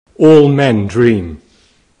All men dream,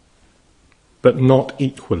 but not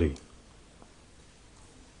equally.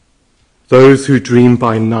 Those who dream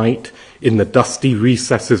by night in the dusty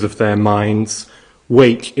recesses of their minds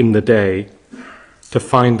wake in the day to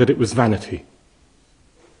find that it was vanity.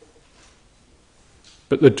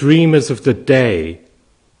 But the dreamers of the day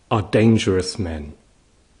are dangerous men,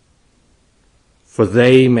 for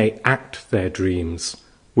they may act their dreams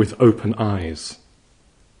with open eyes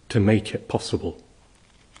to make it possible.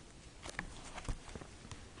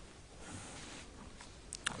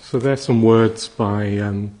 So there's some words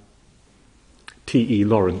by T.E.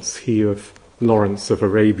 Lawrence, he of Lawrence of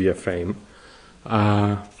Arabia fame,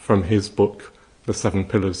 from his book, The Seven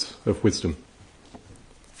Pillars of Wisdom.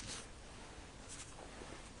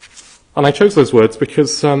 And I chose those words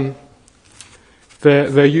because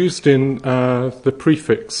they're used in the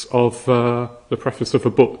prefix of the preface of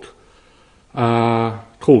a book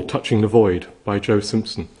called Touching the Void by Joe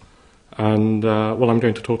Simpson. And, I'm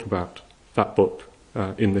going to talk about that book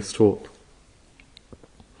in this talk.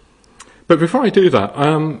 But before I do that,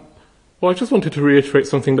 I just wanted to reiterate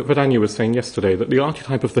something that Vidania was saying yesterday, that the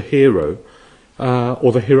archetype of the hero,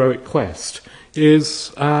 or the heroic quest,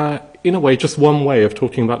 is, in a way, just one way of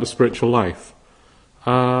talking about the spiritual life.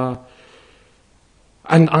 And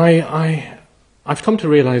I've come to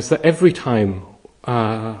realize that every time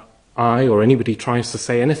I or anybody tries to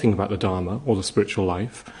say anything about the Dharma or the spiritual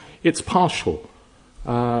life, it's partial.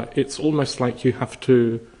 It's almost like you have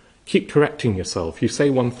to keep correcting yourself. You say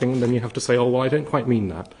one thing, then you have to say, oh, well, I don't quite mean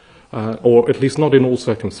that. Or at least not in all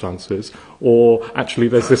circumstances. Or actually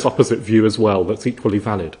there's this opposite view as well that's equally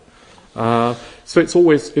valid. So it's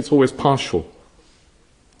always partial.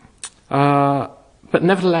 But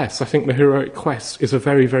nevertheless, I think the heroic quest is a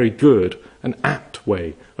very, very good and apt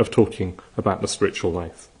way of talking about the spiritual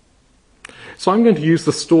life. So I'm going to use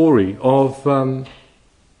the story of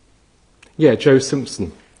Joe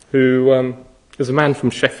Simpson, who is a man from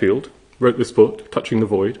Sheffield, wrote this book, Touching the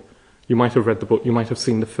Void. You might have read the book, you might have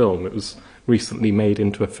seen the film. It was recently made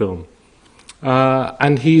into a film.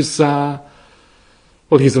 And he's a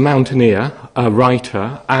mountaineer, a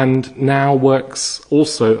writer, and now works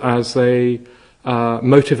also as a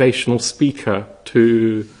motivational speaker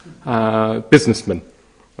to businessmen,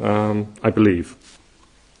 I believe.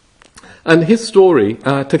 And his story,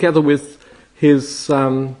 together with his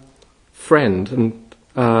friend and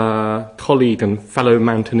colleague and fellow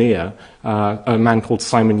mountaineer, a man called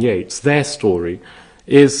Simon Yates, their story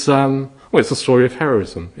is, it's a story of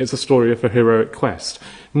heroism. It's a story of a heroic quest.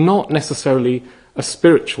 Not necessarily a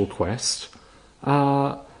spiritual quest,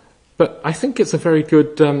 but I think it's a very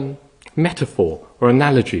good metaphor or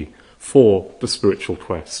analogy for the spiritual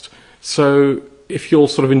quest. So if you'll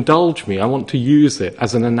sort of indulge me, I want to use it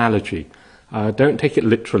as an analogy. Don't take it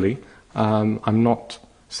literally. I'm not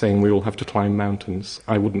saying we all have to climb mountains.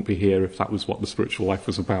 I wouldn't be here if that was what the spiritual life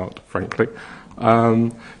was about, frankly.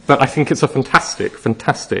 But I think it's a fantastic,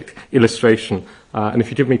 fantastic illustration. And if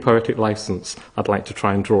you give me poetic license, I'd like to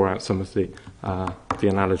try and draw out some of the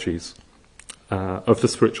analogies of the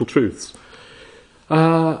spiritual truths.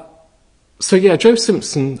 Joe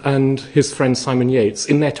Simpson and his friend Simon Yates,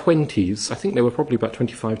 in their 20s, I think they were probably about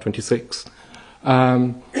 25, 26,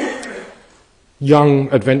 young,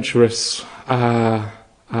 adventurous,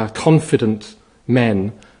 confident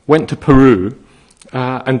men, went to Peru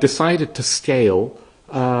and decided to scale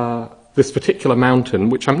this particular mountain,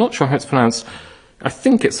 which I'm not sure how it's pronounced. I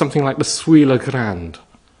think it's something like the Suila Grande.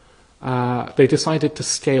 They decided to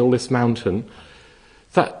scale this mountain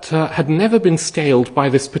that had never been scaled by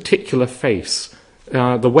this particular face.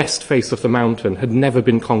 The west face of the mountain had never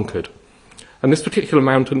been conquered. And this particular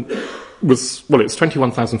mountain was, it's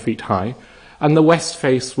 21,000 feet high, and the west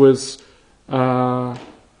face was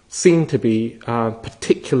seen to be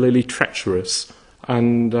particularly treacherous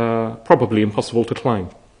and probably impossible to climb.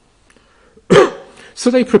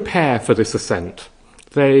 So they prepare for this ascent.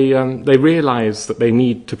 They realise that they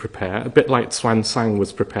need to prepare, a bit like Xuanzang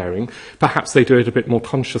was preparing. Perhaps they do it a bit more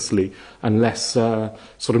consciously and less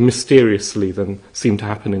sort of mysteriously than seemed to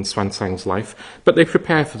happen in Xuanzang's life. But they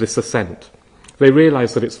prepare for this ascent. They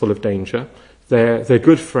realise that it's full of danger. They're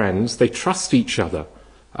good friends. They trust each other.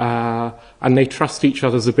 And they trust each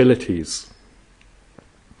other's abilities.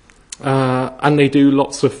 And they do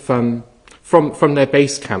lots of, from their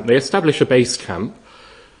base camp, they establish a base camp.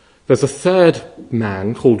 There's a third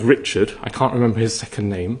man called Richard, I can't remember his second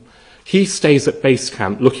name. He stays at base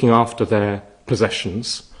camp looking after their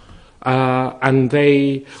possessions. And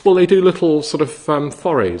they do little sort of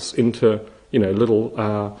forays into,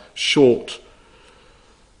 little short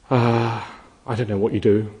I don't know what you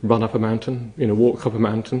do, run up a mountain, walk up a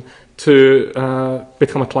mountain, to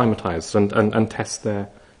become acclimatized and test their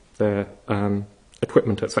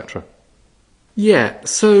equipment, etc. Yeah,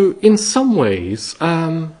 so in some ways,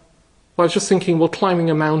 I was just thinking, well, climbing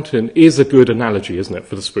a mountain is a good analogy, isn't it,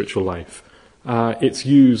 for the spiritual life? It's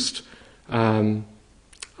used, it's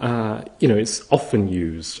often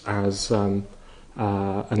used as an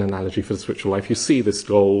analogy for the spiritual life. You see this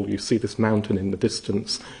goal, you see this mountain in the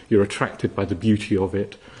distance, you're attracted by the beauty of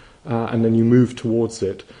it, and then you move towards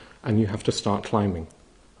it, and you have to start climbing.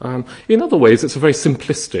 In other ways, it's a very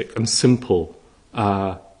simplistic and simple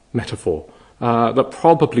metaphor that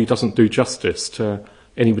probably doesn't do justice to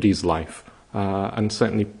anybody's life, and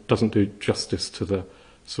certainly doesn't do justice to the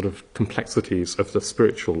sort of complexities of the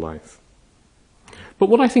spiritual life. But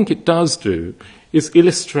what I think it does do is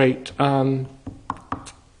illustrate,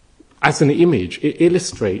 as an image, it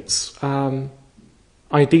illustrates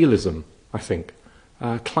idealism, I think.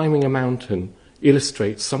 Climbing a mountain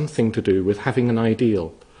illustrates something to do with having an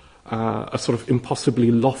ideal, a sort of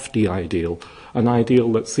impossibly lofty ideal, an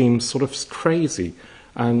ideal that seems sort of crazy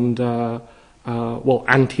and,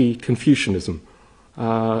 anti-Confucianism.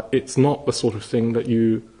 It's not the sort of thing that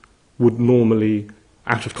you would normally,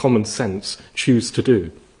 out of common sense, choose to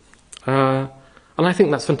do. And I think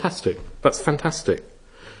that's fantastic. That's fantastic.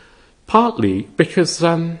 Partly because,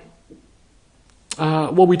 we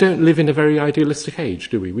don't live in a very idealistic age,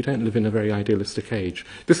 do we? We don't live in a very idealistic age.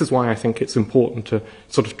 This is why I think it's important to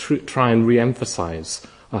sort of try and re-emphasize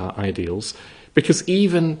ideals, because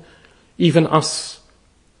even us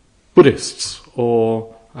Buddhists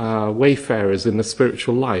or wayfarers in the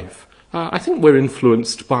spiritual life, I think we're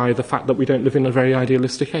influenced by the fact that we don't live in a very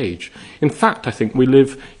idealistic age. In fact, I think we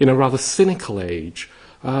live in a rather cynical age,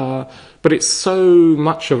 but it's so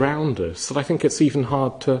much around us that I think it's even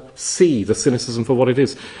hard to see the cynicism for what it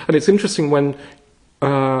is. And it's interesting when,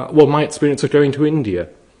 my experience of going to India,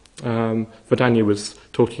 Vidania was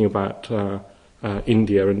talking about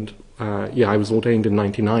India, and I was ordained in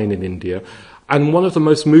 1999 in India. And one of the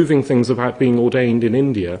most moving things about being ordained in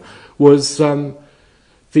India was the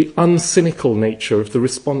uncynical nature of the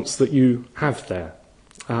response that you have there.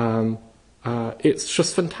 It's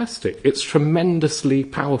just fantastic. It's tremendously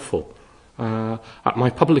powerful. At my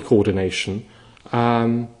public ordination,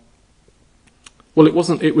 it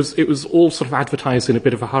wasn't. It was all sort of advertised in a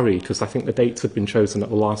bit of a hurry because I think the dates had been chosen at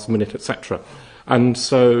the last minute, etc. And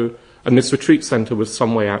this retreat centre was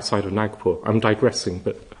some way outside of Nagpur. I'm digressing,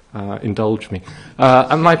 but indulge me.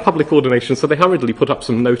 And my public ordination, so they hurriedly put up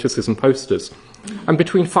some notices and posters, and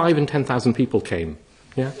between 5,000 and 10,000 people came,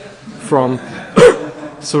 from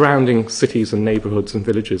surrounding cities and neighbourhoods and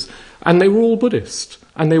villages, and they were all Buddhist,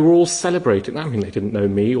 and they were all celebrating. I mean, they didn't know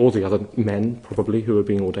me or the other men probably who were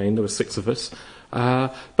being ordained. There were 6 of us,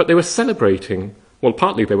 but they were celebrating. Well,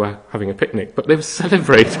 partly they were having a picnic, but they were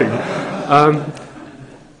celebrating the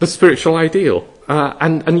spiritual ideal,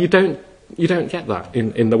 and you don't get that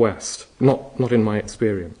in the West, not in my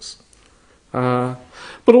experience.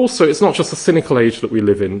 But also, it's not just a cynical age that we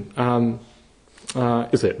live in,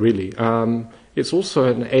 is it really? It's also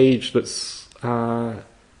an age that's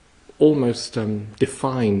almost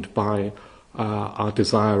defined by our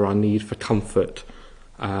desire, our need for comfort,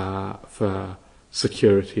 for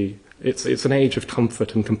security. It's an age of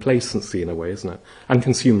comfort and complacency in a way, isn't it? And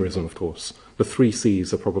consumerism, of course. The 3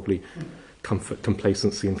 C's are probably comfort,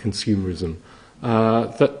 complacency, and consumerism.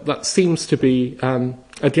 That seems to be,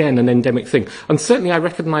 again, an endemic thing. And certainly I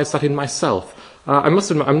recognise that in myself. I must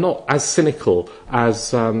admit, I'm not as cynical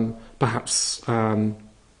as perhaps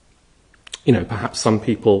some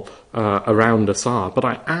people around us are, but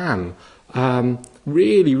I am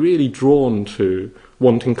really, really drawn to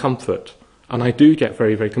wanting comfort. And I do get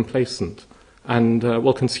very, very complacent. And,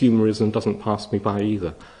 consumerism doesn't pass me by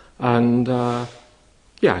either. And, I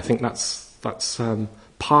think that's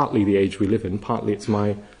partly the age we live in, partly it's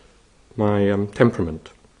my temperament.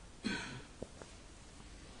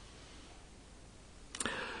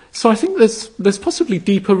 So I think there's possibly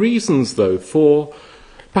deeper reasons, though, for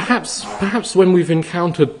perhaps when we've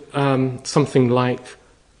encountered something like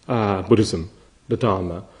Buddhism, the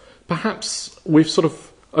Dharma, perhaps we've sort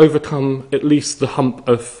of overcome at least the hump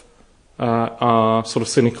of our sort of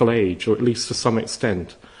cynical age, or at least to some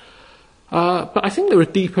extent. But I think there are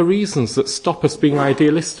deeper reasons that stop us being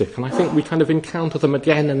idealistic, and I think we kind of encounter them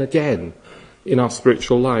again and again in our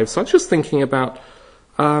spiritual lives. So I was just thinking about,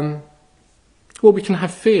 we can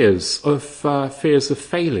have fears of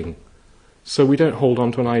failing, so we don't hold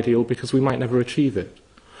on to an ideal because we might never achieve it.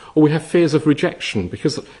 Or we have fears of rejection,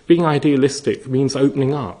 because being idealistic means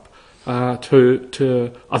opening up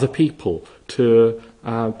to other people, to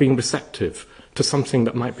being receptive. to something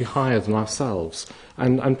that might be higher than ourselves.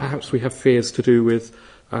 And perhaps we have fears to do with,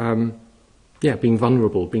 being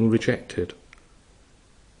vulnerable, being rejected.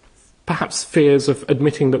 Perhaps fears of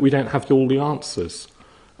admitting that we don't have all the answers.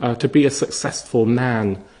 To be a successful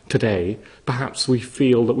man today, perhaps we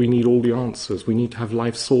feel that we need all the answers. We need to have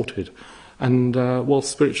life sorted. And,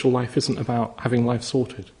 spiritual life isn't about having life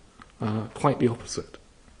sorted. Quite the opposite.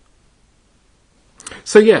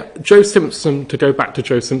 So Joe Simpson, to go back to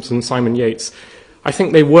Joe Simpson, Simon Yates, I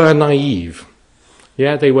think they were naive.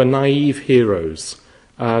 Yeah, they were naive heroes.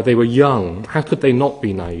 They were young. How could they not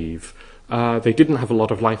be naive? They didn't have a lot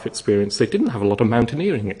of life experience. They didn't have a lot of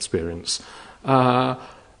mountaineering experience. But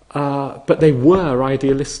they were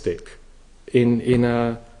idealistic in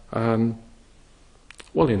a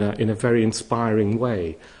very inspiring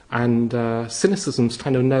way. And cynicism's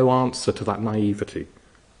kind of no answer to that naivety.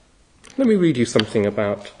 Let me read you something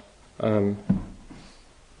about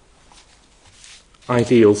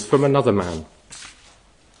ideals from another man.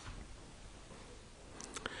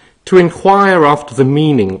 To inquire after the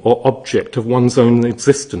meaning or object of one's own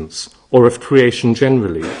existence, or of creation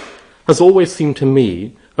generally, has always seemed to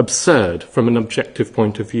me absurd from an objective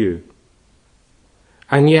point of view.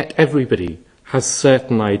 And yet everybody has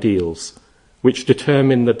certain ideals which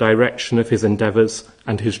determine the direction of his endeavours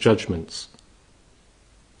and his judgments.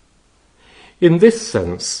 In this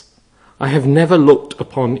sense, I have never looked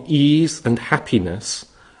upon ease and happiness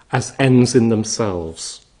as ends in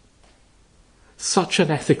themselves. Such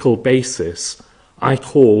an ethical basis I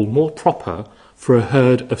call more proper for a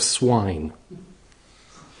herd of swine.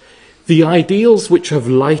 The ideals which have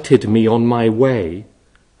lighted me on my way,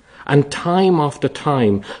 and time after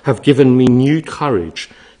time have given me new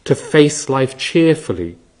courage to face life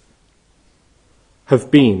cheerfully,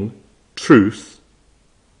 have been truth,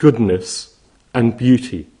 goodness, and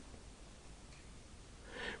beauty.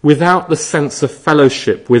 Without the sense of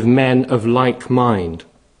fellowship with men of like mind,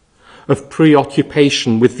 of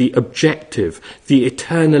preoccupation with the objective, the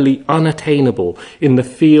eternally unattainable in the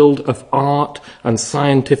field of art and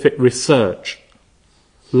scientific research,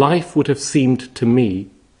 life would have seemed to me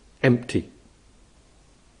empty.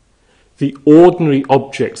 The ordinary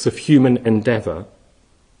objects of human endeavour,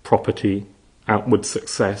 property, outward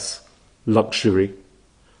success, luxury,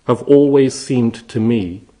 have always seemed to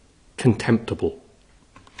me contemptible.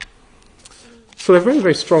 So they're very,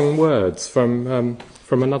 very strong words from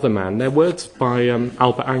another man. They're words by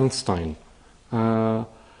Albert Einstein.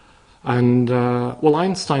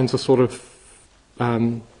 Einstein's a sort of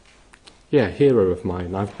hero of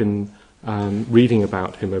mine. I've been reading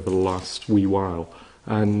about him over the last wee while.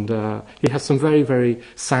 And he has some very, very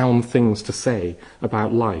sound things to say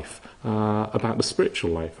about life, about the spiritual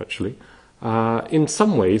life, actually. In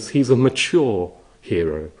some ways, he's a mature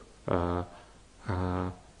hero,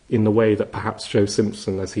 in the way that perhaps Joe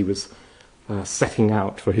Simpson, as he was setting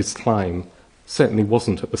out for his climb, certainly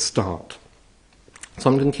wasn't at the start. So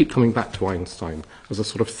I'm going to keep coming back to Einstein as a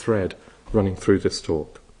sort of thread running through this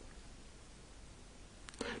talk.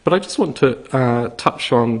 But I just want to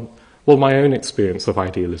touch on, my own experience of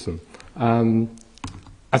idealism.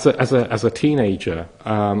 As a teenager,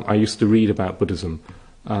 I used to read about Buddhism,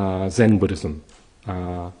 Zen Buddhism,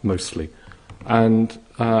 mostly, and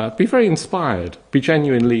be very inspired, be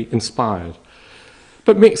genuinely inspired.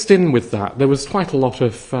 But mixed in with that, there was quite a lot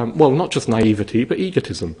of, not just naivety, but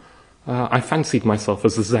egotism. I fancied myself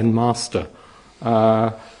as a Zen master,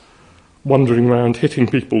 wandering around hitting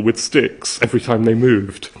people with sticks every time they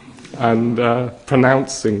moved, and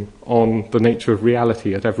pronouncing on the nature of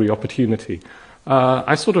reality at every opportunity.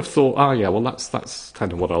 I sort of thought, that's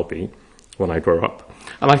kind of what I'll be when I grow up.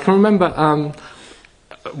 And I can remember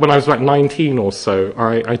when I was about 19 or so,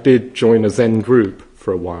 I did join a Zen group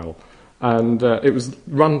for a while. And it was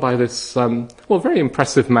run by this, very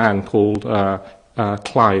impressive man called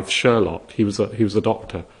Clive Sherlock. He was a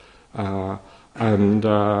doctor.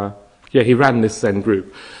 He ran this Zen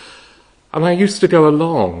group. And I used to go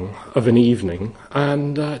along of an evening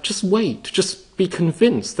and just be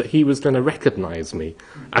convinced that he was going to recognize me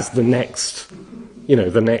as the next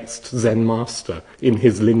Zen master in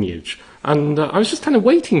his lineage. And I was just kind of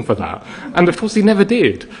waiting for that. And of course he never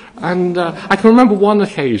did. And I can remember one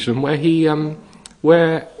occasion where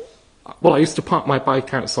I used to park my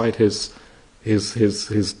bike outside his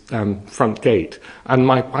front gate, and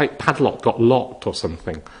my bike padlock got locked or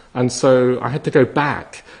something. And so I had to go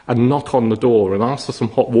back and knock on the door and ask for some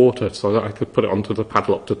hot water so that I could put it onto the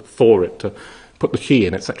padlock to thaw it, to put the key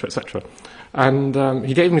in, etc., etc. And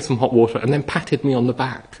he gave me some hot water and then patted me on the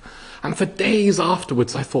back. And for days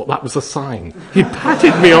afterwards, I thought that was a sign. He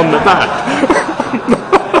patted me on the back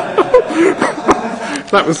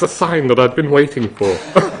That was the sign that I'd been waiting for.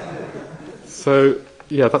 So,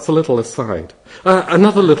 yeah, that's a little aside.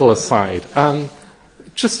 Another little aside,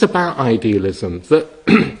 just about idealism, that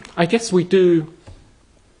I guess I do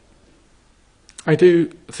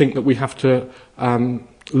think that we have to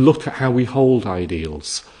look at how we hold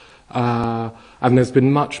ideals. And there's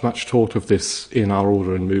been much taught of this in our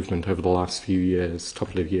order and movement over the last few years,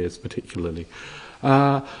 couple of years particularly.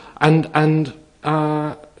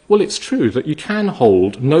 Well, it's true that you can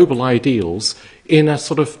hold noble ideals in a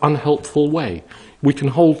sort of unhelpful way. We can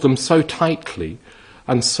hold them so tightly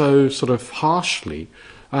and so sort of harshly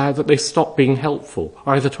that they stop being helpful,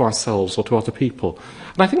 either to ourselves or to other people.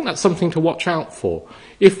 And I think that's something to watch out for.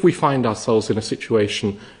 If we find ourselves in a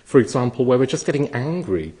situation, for example, where we're just getting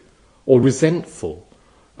angry or resentful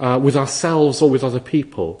with ourselves or with other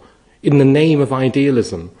people in the name of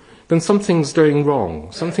idealism, then something's going wrong,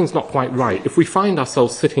 something's not quite right. If we find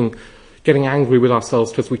ourselves sitting, getting angry with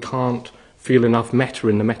ourselves because we can't feel enough metta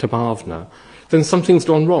in the metta bhavana, then something's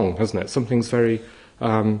gone wrong, hasn't it? Something's very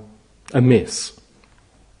amiss.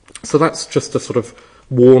 So that's just a sort of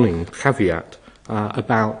warning, caveat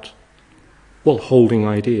about, well, holding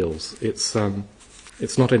ideals. It's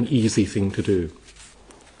not an easy thing to do.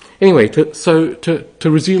 Anyway, to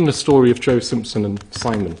resume the story of Joe Simpson and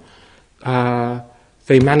Simon,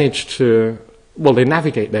 they manage to, well, they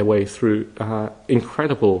navigate their way through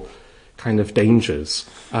incredible kind of dangers.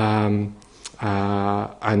 And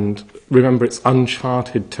remember, it's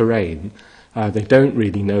uncharted terrain. They don't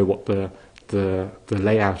really know what the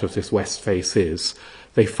layout of this west face is.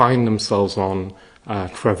 They find themselves on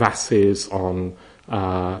crevasses, on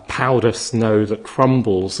powder snow that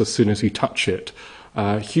crumbles as soon as you touch it.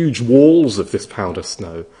 Huge walls of this powder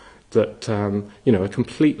snow that are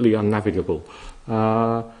completely unnavigable.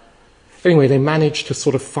 Anyway, they manage to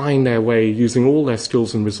sort of find their way using all their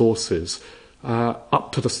skills and resources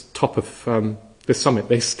up to the top of the summit.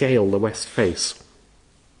 They scale the west face.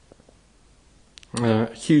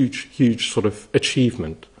 Huge sort of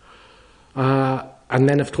achievement. And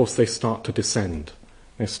then, of course, they start to descend.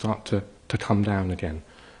 They start to come down again.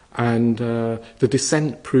 And the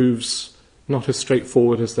descent proves not as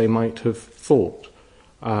straightforward as they might have thought.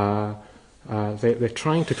 They're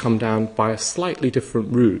trying to come down by a slightly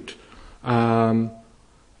different route, look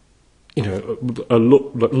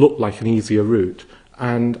like an easier route,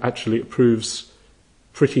 and actually it proves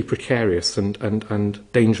pretty precarious and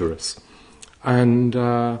dangerous. And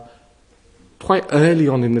quite early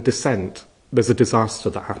on in the descent, there's a disaster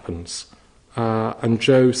that happens, and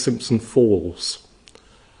Joe Simpson falls,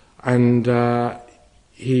 and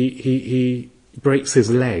he breaks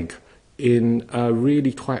his leg in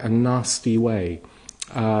really quite a nasty way.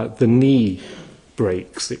 The knee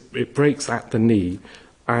breaks. It breaks at the knee,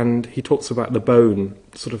 and he talks about the bone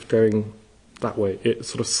sort of going that way. It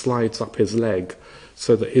sort of slides up his leg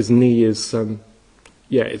so that his knee is,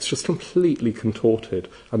 it's just completely contorted,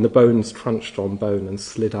 and the bone's crunched on bone and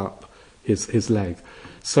slid up his leg.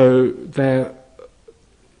 So they're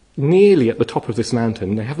nearly at the top of this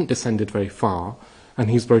mountain. They haven't descended very far,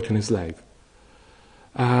 and he's broken his leg.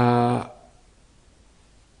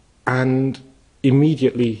 And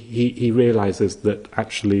immediately he realizes that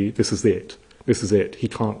actually this is it. He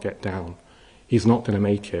can't get down. He's not going to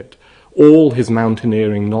make it. All his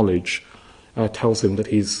mountaineering knowledge tells him that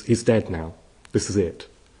he's dead now. This is it.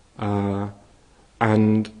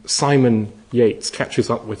 And Simon Yates catches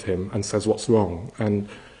up with him and says, "What's wrong?" And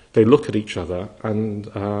they look at each other, and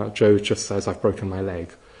Joe just says, "I've broken my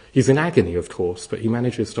leg." He's in agony, of course, but he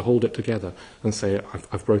manages to hold it together and say,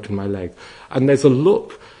 I've broken my leg. And there's a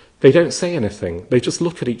look. They don't say anything. They just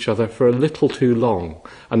look at each other for a little too long,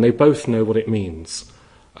 and they both know what it means.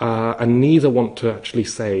 And neither want to actually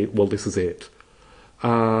say, well, this is it.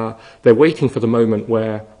 They're waiting for the moment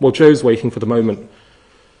where, well, Joe's waiting for the moment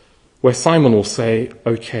where Simon will say,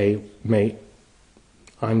 "Okay, mate,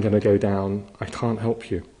 I'm going to go down. I can't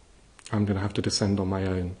help you. I'm going to have to descend on my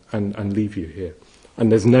own and leave you here." And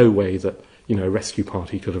there's no way that, a rescue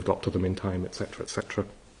party could have got to them in time, etc., etc.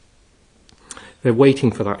 They're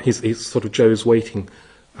waiting for that. He's sort of, Joe's waiting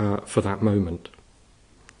for that moment.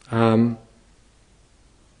 But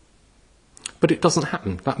it doesn't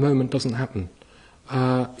happen. That moment doesn't happen.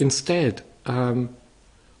 Instead,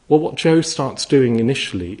 what Joe starts doing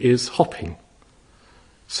initially is hopping.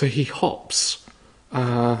 So he hops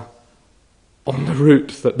on the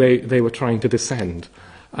route that they were trying to descend.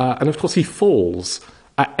 And of course he falls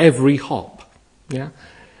at every hop. Yeah?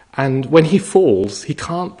 And when he falls, he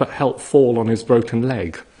can't but help fall on his broken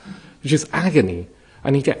leg, which is agony.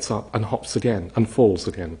 And he gets up and hops again and falls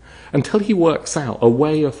again, until he works out a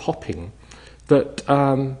way of hopping that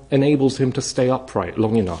enables him to stay upright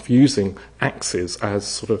long enough, using axes as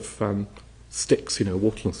sort of sticks,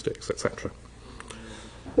 walking sticks, etc.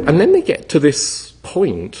 And then they get to this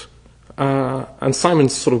point, and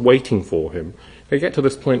Simon's sort of waiting for him. They get to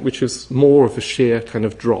this point which is more of a sheer kind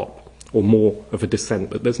of drop, or more of a descent,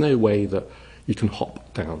 but there's no way that you can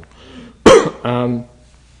hop down.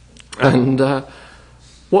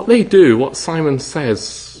 What they do, what Simon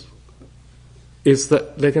says, is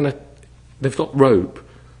that they've got rope.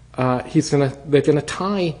 They're gonna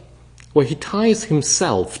tie. Well, he ties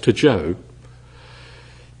himself to Joe,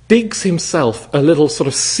 digs himself a little sort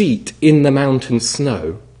of seat in the mountain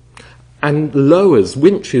snow, and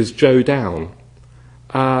winches Joe down.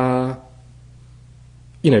 Down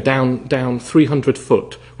 300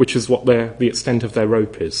 foot, which is what the extent of their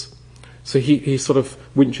rope is. So he sort of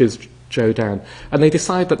winches Joe down. And they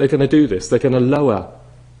decide that they're going to do this. They're going to lower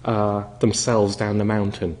themselves down the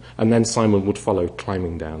mountain, and then Simon would follow,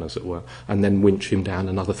 climbing down, as it were, and then winch him down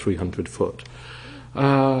another 300 foot.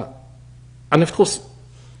 And of course,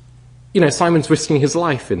 Simon's risking his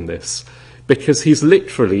life in this, because he's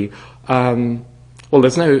literally...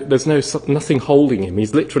 there's nothing holding him.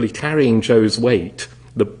 He's literally carrying Joe's weight,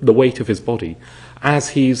 the weight of his body, as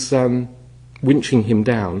he's winching him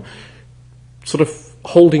down, sort of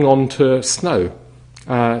holding on to snow,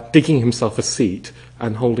 digging himself a seat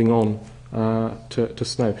and holding on to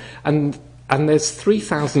snow. And there's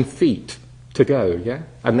 3,000 feet to go, yeah?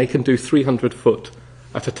 And they can do 300 foot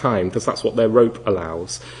at a time, because that's what their rope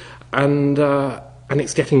allows. And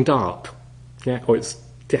it's getting dark, yeah? Or it's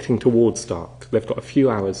getting towards dark. They've got a few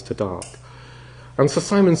hours to dark. And so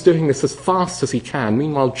Simon's doing this as fast as he can.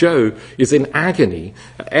 Meanwhile, Joe is in agony.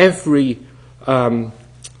 Every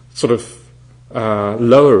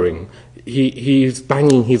lowering, he's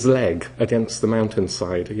banging his leg against the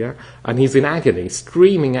mountainside, yeah? And he's in agony,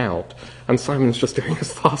 screaming out, and Simon's just doing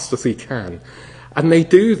as fast as he can. And they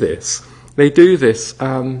do this 9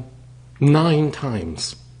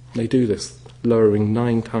 times. They do this, lowering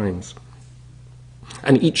 9 times.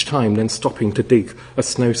 And each time then stopping to dig a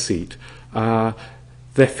snow seat.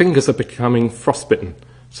 Their fingers are becoming frostbitten,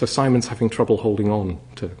 so Simon's having trouble holding on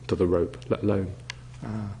to the rope, let alone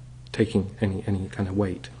taking any kind of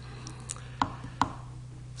weight.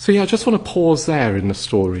 So I just want to pause there in the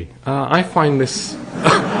story. I find this...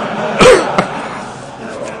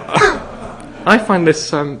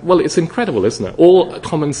 it's incredible, isn't it? All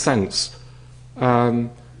common sense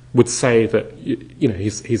would say that,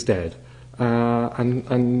 he's dead.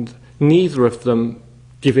 And neither of them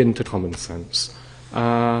give in to common sense.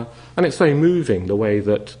 And it's very moving the way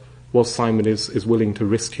that Simon is willing to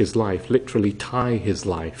risk his life, literally tie his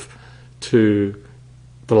life to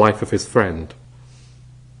the life of his friend.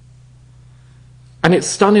 And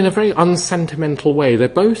it's done in a very unsentimental way. They're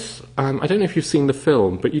both, I don't know if you've seen the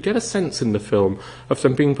film, but you get a sense in the film of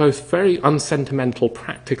them being both very unsentimental,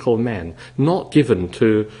 practical men, not given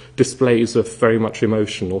to displays of very much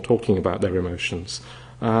emotion or talking about their emotions.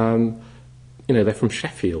 They're from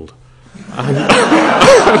Sheffield.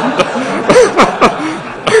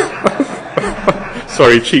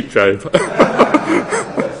 Sorry, cheap joke.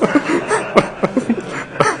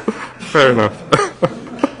 Fair enough.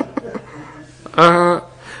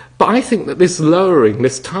 But I think that this lowering,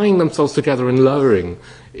 this tying themselves together and lowering,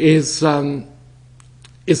 is the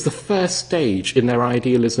first stage in their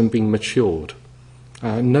idealism being matured.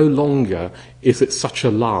 No longer is it such a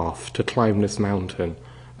laugh to climb this mountain,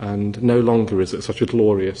 and no longer is it such a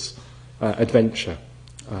glorious adventure.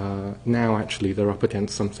 Now, actually, they're up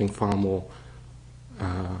against something far more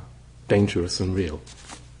dangerous and real.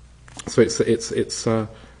 So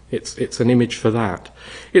it's an image for that.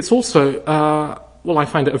 It's also, I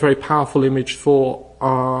find it a very powerful image for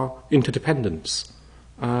our interdependence.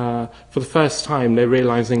 For the first time, they're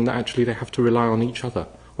realizing that actually they have to rely on each other,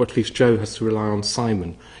 or at least Joe has to rely on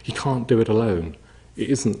Simon. He can't do it alone. It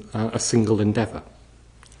isn't a single endeavour,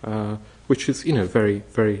 which is, very,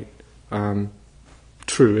 very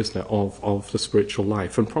true, isn't it, of the spiritual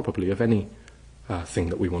life, and probably of any thing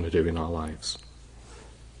that we want to do in our lives.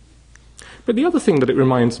 But the other thing that it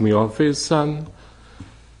reminds me of is,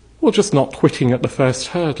 just not quitting at the first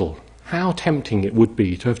hurdle. How tempting it would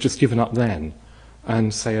be to have just given up then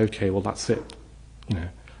and say, okay, well, that's it,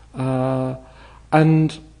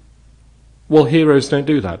 heroes don't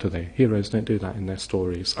do that, do they? Heroes don't do that in their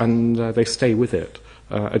stories, and they stay with it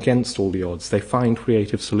against all the odds. They find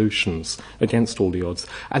creative solutions against all the odds,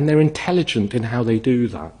 and they're intelligent in how they do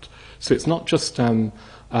that. So it's not just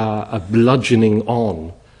a bludgeoning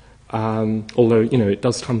on although, it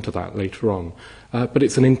does come to that later on. But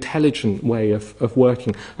it's an intelligent way of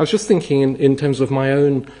working. I was just thinking in terms of my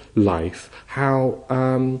own life, how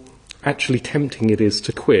actually tempting it is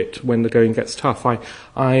to quit when the going gets tough. When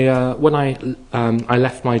I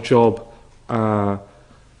left my job, a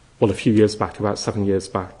few years back, about 7 years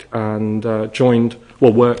back, and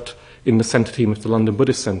worked in the centre team of the London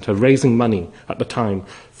Buddhist Centre, raising money at the time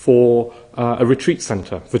for a retreat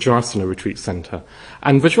centre, Vajrasana Retreat Centre.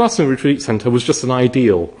 And Vajrasana Retreat Centre was just an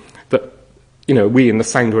ideal that, we in the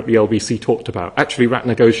Sangha at the LBC talked about. Actually,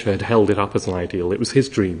 Ratnagosha had held it up as an ideal. It was his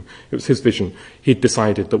dream. It was his vision. He'd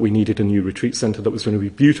decided that we needed a new retreat centre that was going to be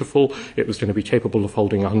beautiful. It was going to be capable of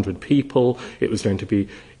holding 100 people. It was going to be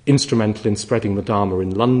instrumental in spreading the Dharma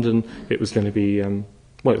in London. It was going to be, it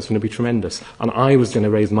was going to be tremendous. And I was going to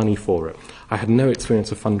raise money for it. I had no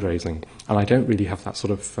experience of fundraising, and I don't really have that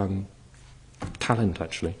sort of talent,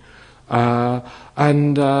 actually. But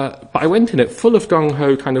I went in it full of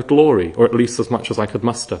gung-ho kind of glory, or at least as much as I could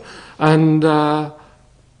muster. And,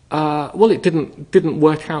 it didn't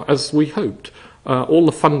work out as we hoped. All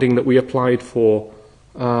the funding that we applied for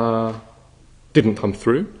didn't come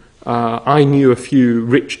through. I knew a few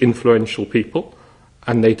rich, influential people,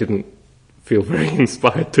 and they didn't feel very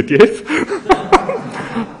inspired to give.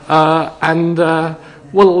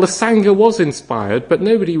 The Sangha was inspired, but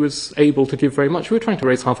nobody was able to give very much. We were trying to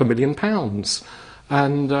raise £500,000.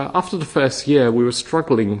 And after the first year, we were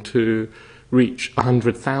struggling to reach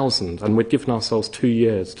 100,000, and we'd given ourselves 2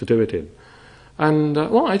 years to do it in. And,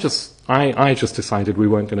 I just decided we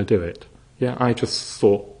weren't going to do it. Yeah, I just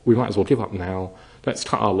thought we might as well give up now. Let's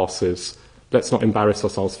cut our losses. Let's not embarrass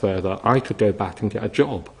ourselves further. I could go back and get a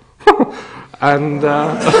job.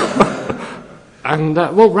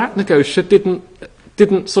 Ratnagosha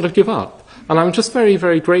didn't sort of give up. And I'm just very,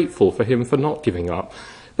 very grateful for him for not giving up.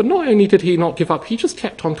 But not only did he not give up, he just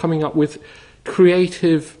kept on coming up with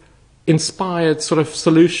creative, inspired sort of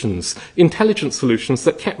solutions, intelligent solutions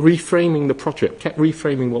that kept reframing the project, kept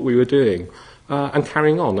reframing what we were doing, and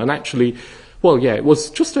carrying on. And actually, it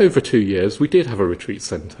was just over 2 years. We did have a retreat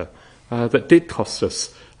centre that did cost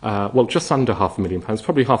us, just under £500,000,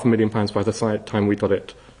 probably £500,000 by the time we got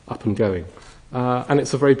it up and going. And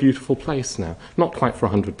it's a very beautiful place now. Not quite for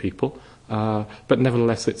 100 people, but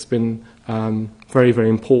nevertheless it's been very, very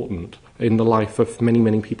important in the life of many,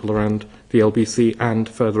 many people around the LBC and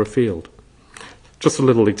further afield. Just a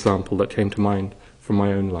little example that came to mind from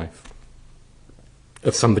my own life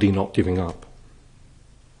of somebody not giving up.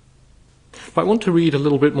 But I want to read a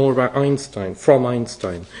little bit more about Einstein, from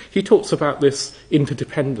Einstein. He talks about this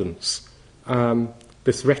interdependence,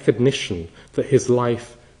 this recognition that his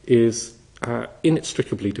life is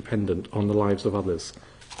inextricably dependent on the lives of others,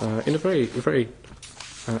 in a very, very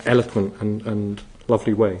eloquent and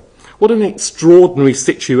lovely way. What an extraordinary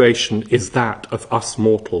situation is that of us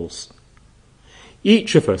mortals.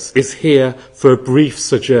 Each of us is here for a brief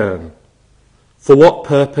sojourn. For what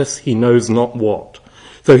purpose he knows not what,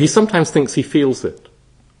 though he sometimes thinks he feels it.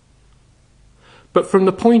 But from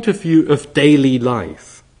the point of view of daily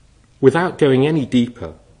life, without going any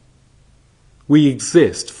deeper, we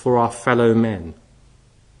exist for our fellow men.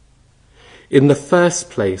 In the first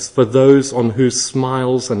place, for those on whose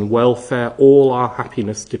smiles and welfare all our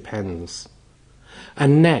happiness depends.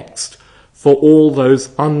 And next, for all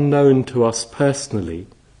those unknown to us personally,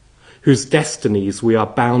 whose destinies we are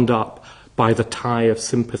bound up by the tie of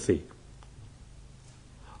sympathy.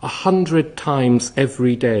 100 times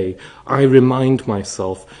every day, I remind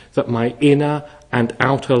myself that my inner and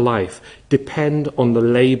outer life depend on the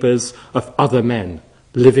labours of other men,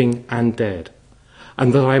 living and dead,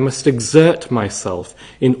 and that I must exert myself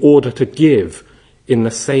in order to give in the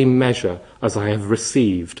same measure as I have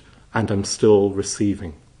received and am still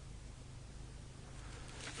receiving.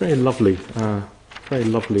 Very lovely,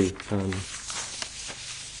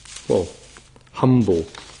 humble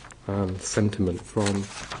sentiment from,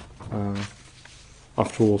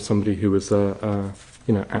 after all, somebody who was a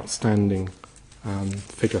outstanding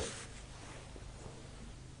figure.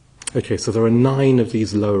 Okay, so there are 9 of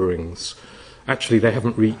these lowerings. Actually, they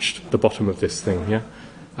haven't reached the bottom of this thing, yeah?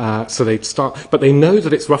 So they'd start, but they know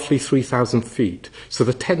that it's roughly 3,000 feet. So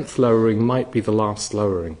the 10th lowering might be the last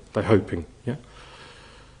lowering, they're hoping, yeah?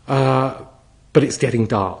 But it's getting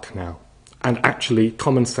dark now. And actually,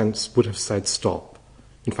 common sense would have said stop.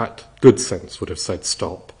 In fact, good sense would have said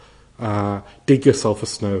stop. Dig yourself a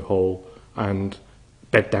snow hole and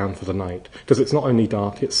bed down for the night. Because it's not only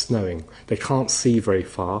dark, it's snowing. They can't see very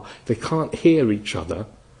far. They can't hear each other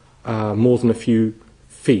more than a few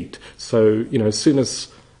feet. So, as soon as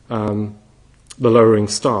the lowering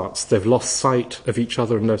starts, they've lost sight of each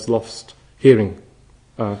other and they've lost hearing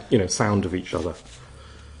sound of each other.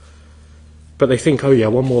 But they think, oh yeah,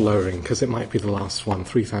 one more lowering, because it might be the last one,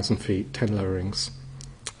 3,000 feet, 10 lowerings.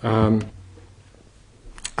 And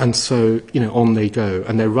so, on they go,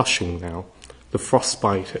 and they're rushing now. The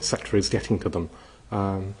frostbite, etc., is getting to them.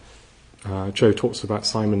 Joe talks about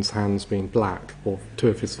Simon's hands being black, or 2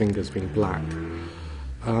 of his fingers being black.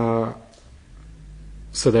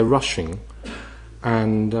 So they're rushing,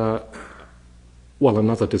 and,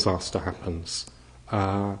 another disaster happens.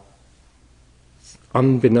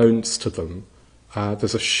 Unbeknownst to them,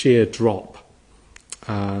 there's a sheer drop,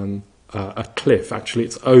 a cliff. Actually,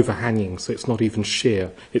 it's overhanging, so it's not even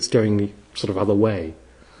sheer. It's going the sort of other way.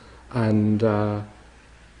 And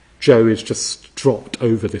Joe is just dropped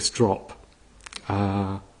over this drop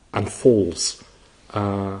and falls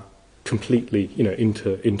completely,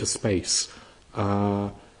 into space.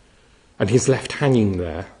 And he's left hanging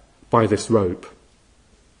there by this rope,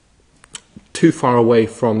 too far away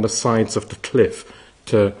from the sides of the cliff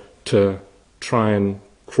to try and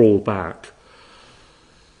crawl back.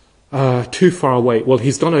 Too far away. Well,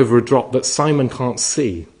 he's gone over a drop that Simon can't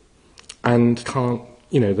see and can't,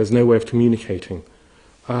 there's no way of communicating.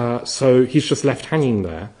 So he's just left hanging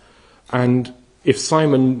there. And if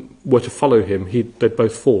Simon were to follow him, they'd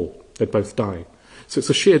both fall. They'd both die. So it's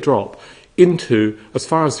a sheer drop into, as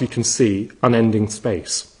far as you can see, unending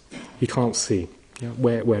space. He can't see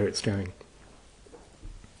where it's going.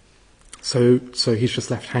 So he's just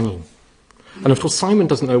left hanging. And of course, Simon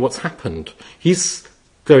doesn't know what's happened. He's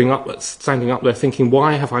standing up there thinking,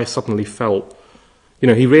 why have I suddenly felt...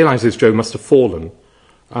 he realizes Joe must have fallen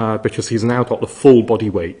because he's now got the full body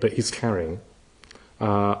weight that he's carrying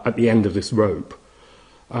at the end of this rope,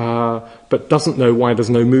 but doesn't know why there's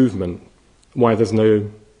no movement, why there's no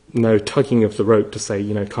tugging of the rope to say,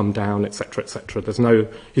 come down, etc., etc.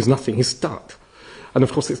 He's nothing, he's stuck. And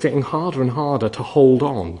of course, it's getting harder and harder to hold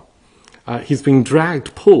on. He's being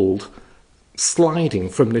dragged, pulled, sliding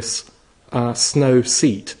from this snow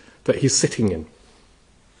seat that he's sitting in.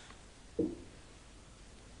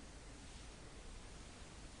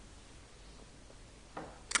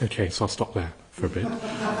 Okay, so I'll stop there for a bit.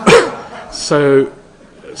 So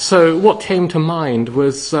what came to mind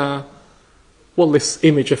was, this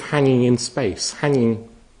image of hanging in space, hanging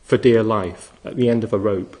for dear life at the end of a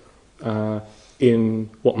rope in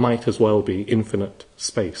what might as well be infinite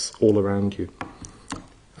space all around you.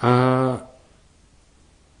 And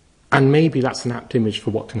maybe that's an apt image for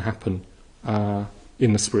what can happen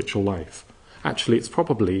in the spiritual life. Actually, it's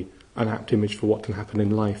probably an apt image for what can happen in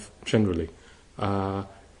life generally.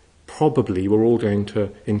 Probably we're all going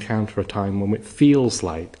to encounter a time when it feels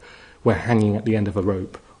like we're hanging at the end of a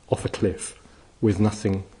rope off a cliff with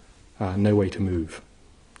nothing, no way to move,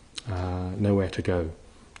 nowhere to go.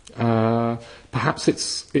 Perhaps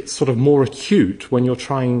it's sort of more acute when you're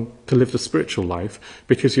trying to live the spiritual life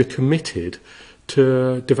because you're committed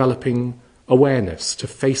to developing awareness, to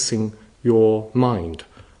facing your mind,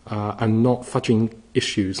 and not fudging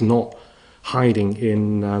issues, not hiding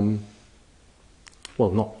in,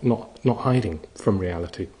 not hiding from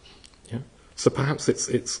reality. Yeah. So perhaps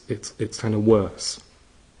it's kind of worse.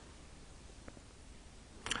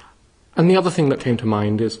 And the other thing that came to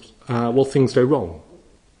mind is, things go wrong.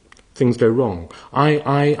 Things go wrong.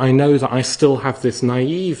 I know that I still have this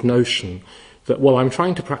naive notion that, I'm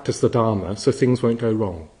trying to practice the Dharma, so things won't go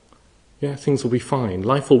wrong. Yeah, things will be fine.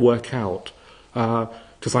 Life will work out,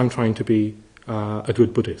 because I'm trying to be a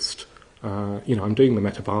good Buddhist. I'm doing the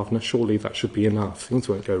metta bhavana, surely that should be enough. Things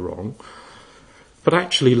won't go wrong. But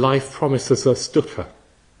actually, life promises us dukkha.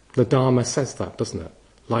 The Dharma says that, doesn't it?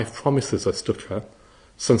 Life promises us dukkha.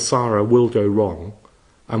 Samsara will go wrong,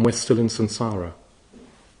 and we're still in samsara.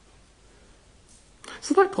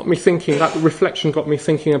 So that reflection got me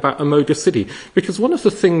thinking about Amoga Siddhi, because one of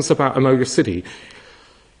the things about Amoga Siddhi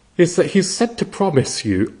is that he's said to promise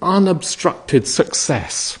you unobstructed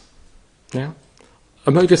success. Yeah?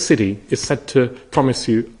 Amoga Siddhi is said to promise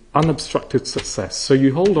you unobstructed success. So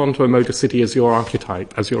you hold on to Amoga Siddhi as your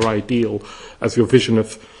archetype, as your ideal, as your vision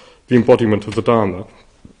of the embodiment of the Dharma,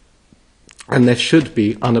 and there should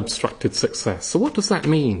be unobstructed success. So what does that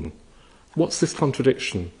mean? What's this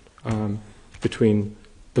contradiction between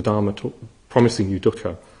the Dharma promising you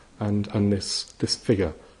dukkha and this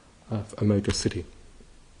figure of Amoga Siddhi?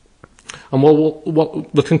 And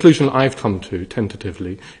what the conclusion I've come to,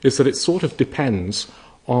 tentatively, is that it sort of depends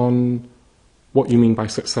on what you mean by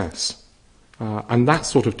success. And that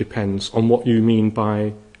sort of depends on what you mean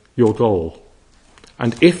by your goal.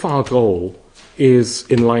 And if our goal is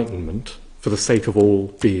enlightenment for the sake of all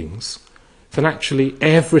beings, then actually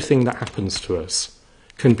everything that happens to us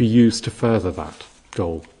can be used to further that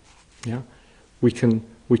goal. Yeah? We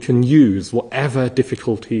can use whatever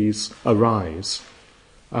difficulties arise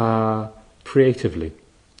creatively.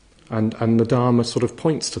 And the Dharma sort of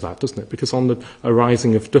points to that, doesn't it? Because on the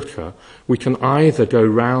arising of dukkha, we can either go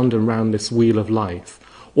round and round this wheel of life,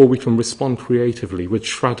 or we can respond creatively with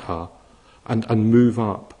shraddha and move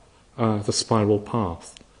up the spiral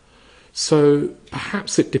path. So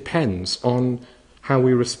perhaps it depends on how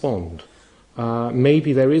we respond.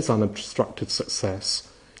 Maybe there is unobstructed success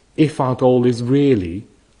if our goal is really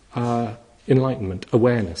enlightenment,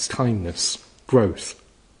 awareness, kindness, growth.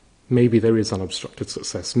 Maybe there is unobstructed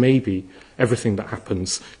success. Maybe everything that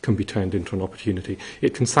happens can be turned into an opportunity.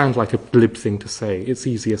 It can sound like a glib thing to say. It's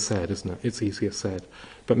easier said, isn't it? It's easier said.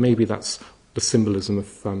 But maybe that's the symbolism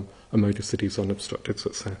of a Modicity's unobstructed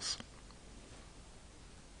success.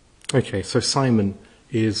 Okay, so Simon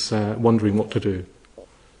is wondering what to do.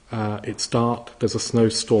 It's dark, there's a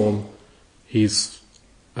snowstorm. He's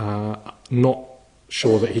not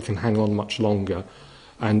sure that he can hang on much longer.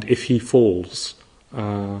 And if he falls,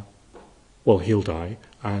 well, he'll die,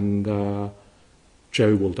 and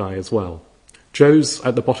Joe will die as well. Joe's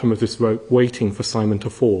at the bottom of this rope waiting for Simon to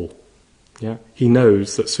fall. Yeah? He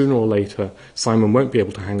knows that sooner or later Simon won't be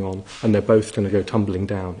able to hang on, and they're both going to go tumbling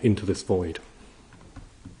down into this void.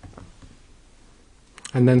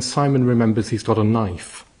 And then Simon remembers he's got a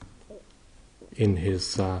knife in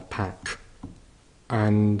his pack,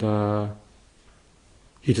 and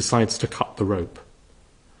he decides to cut the rope.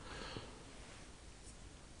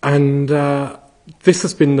 And this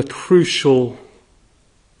has been the crucial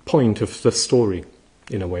point of the story,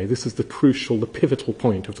 in a way. This is the pivotal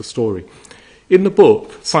point of the story. In the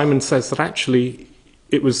book, Simon says that actually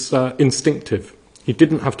it was instinctive. He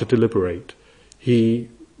didn't have to deliberate. He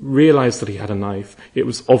realized that he had a knife. It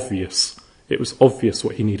was obvious. It was obvious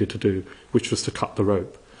what he needed to do, which was to cut the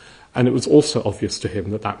rope. And it was also obvious to him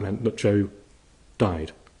that that meant that Joe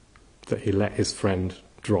died, that he let his friend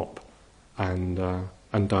drop and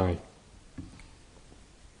die.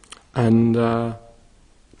 And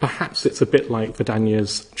perhaps it's a bit like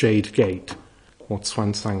Vidanya's Jade Gate, or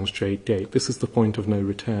Swansang's Jade Gate. This is the point of no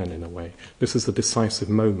return, in a way. This is the decisive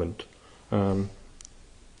moment.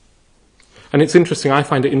 And it's interesting, I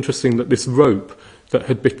find it interesting that this rope that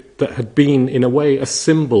had been, in a way, a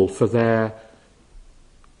symbol for their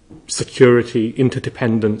security,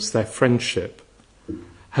 interdependence, their friendship,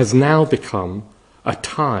 has now become a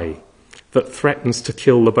tie that threatens to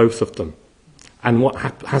kill the both of them. And what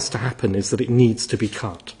has to happen is that it needs to be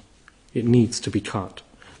cut. It needs to be cut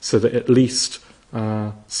so that at least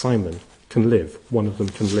Simon can live. One of them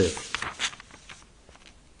can live.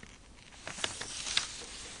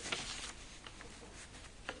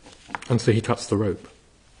 And so he cuts the rope.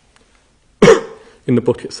 In the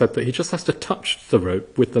book it said that he just has to touch the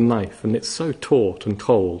rope with the knife, and it's so taut and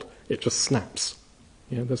cold, it just snaps.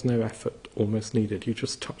 Yeah, there's no effort almost needed. You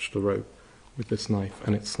just touch the rope with this knife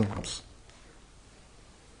and it snaps.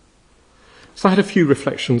 So I had a few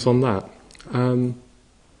reflections on that.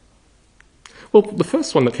 Well, the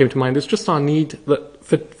first one that came to mind is just our need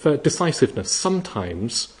for decisiveness.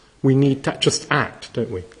 Sometimes we need to just act,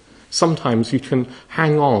 don't we? Sometimes you can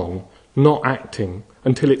hang on, not acting,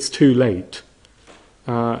 until it's too late.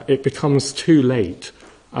 It becomes too late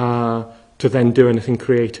to then do anything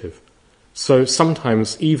creative. So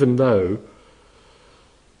sometimes, even though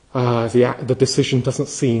the decision doesn't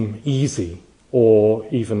seem easy, or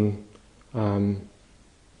even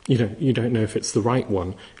you don't know if it's the right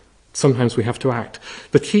one, sometimes we have to act.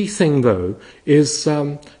 The key thing, though, is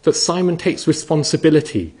that Simon takes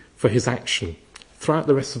responsibility for his action. Throughout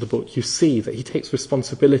the rest of the book, you see that he takes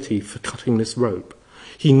responsibility for cutting this rope.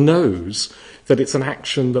 He knows that it's an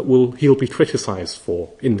action that he'll be criticised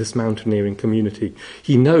for in this mountaineering community.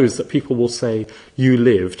 He knows that people will say, you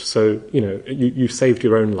lived, so you saved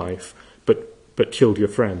your own life, but killed your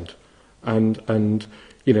friend. And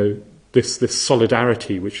this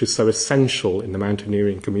solidarity, which is so essential in the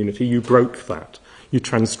mountaineering community, you broke that. You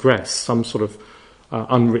transgressed some sort of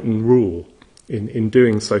unwritten rule in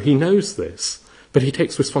doing so. He knows this, but he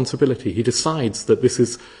takes responsibility. He decides that this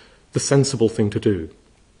is the sensible thing to do.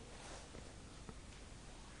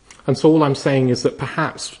 And so all I'm saying is that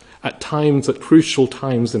perhaps at crucial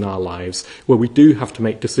times in our lives, where we do have to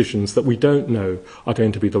make decisions that we don't know are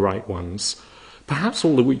going to be the right ones, perhaps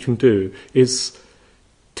all that we can do is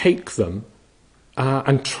take them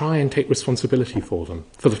and try and take responsibility for them,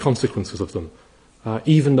 for the consequences of them,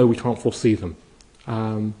 even though we can't foresee them.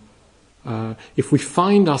 If we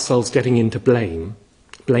find ourselves getting into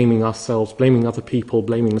blaming ourselves, blaming other people,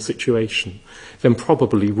 blaming the situation, then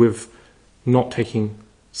probably we're not taking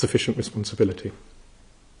sufficient responsibility.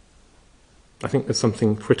 I think there's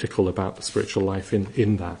something critical about the spiritual life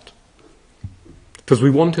in that. Because we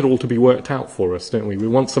want it all to be worked out for us, don't we? We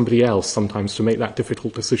want somebody else sometimes to make that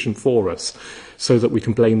difficult decision for us so that we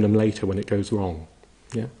can blame them later when it goes wrong.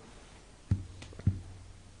 Yeah?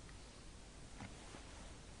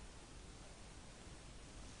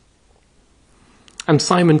 And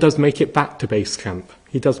Simon does make it back to base camp.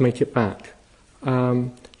 He does make it back.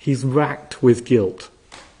 He's racked with guilt.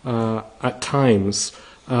 At times,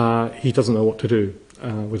 he doesn't know what to do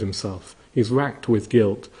with himself. He's racked with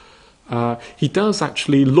guilt. He does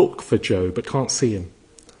actually look for Joe, but can't see him.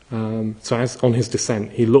 So as on his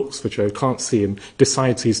descent, he looks for Joe, can't see him,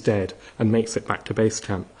 decides he's dead, and makes it back to base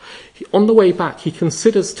camp. On the way back, he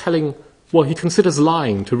considers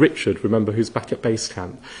lying to Richard, remember, who's back at base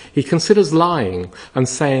camp. He considers lying and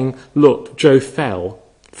saying, look, Joe fell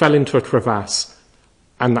into a crevasse,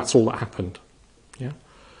 and that's all that happened. Yeah?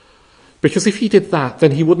 Because if he did that,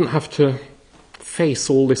 then he wouldn't have to face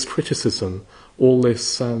all this criticism, all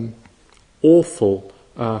this awful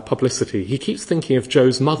publicity. He keeps thinking of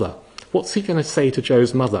Joe's mother. What's he going to say to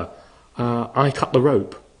Joe's mother? I cut the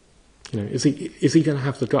rope. Is he going to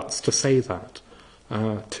have the guts to say that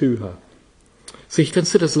to her? So he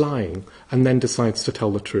considers lying and then decides to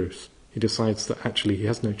tell the truth. He decides that actually he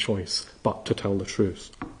has no choice but to tell the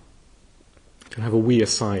truth. I'm going to have a wee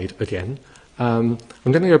aside again. I'm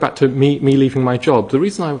going to go back to me leaving my job. The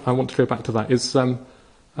reason I want to go back to that is,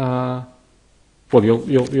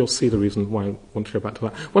 you'll see the reason why I want to go back to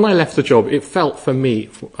that. When I left the job, it felt for me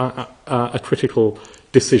a critical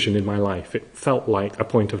decision in my life. It felt like a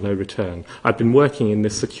point of no return. I'd been working in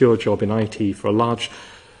this secure job in IT for a large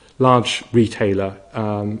retailer,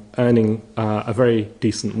 earning a very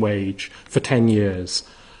decent wage for 10 years.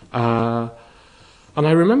 And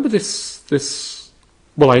I remember I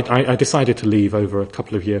decided to leave over a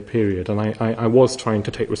couple of year period, and I was trying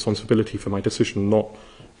to take responsibility for my decision, not,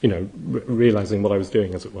 realizing what I was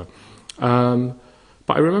doing, as it were.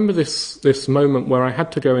 But I remember this moment where I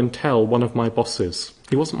had to go and tell one of my bosses.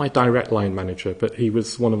 He wasn't my direct line manager, but he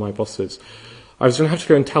was one of my bosses. I was going to have to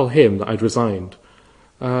go and tell him that I'd resigned.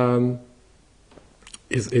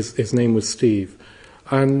 His name was Steve,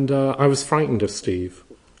 and I was frightened of Steve.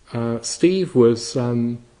 Steve was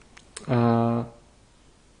a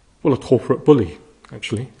corporate bully,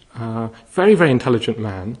 actually. Very, very intelligent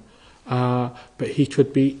man, but he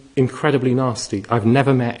could be incredibly nasty. I've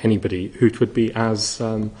never met anybody who could be as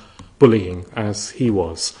bullying as he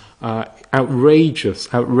was. Outrageous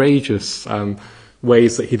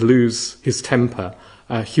ways that he'd lose his temper,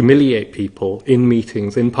 humiliate people in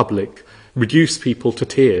meetings, in public, reduce people to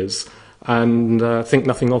tears, and think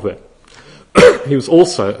nothing of it. He was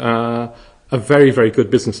also a very, very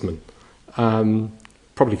good businessman,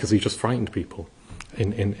 probably because he just frightened people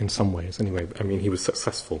in some ways. Anyway, I mean, he was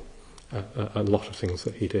successful at a lot of things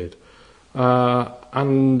that he did.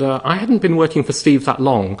 And I hadn't been working for Steve that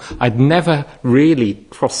long. I'd never really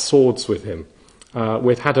crossed swords with him.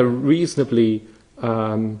 We'd had a reasonably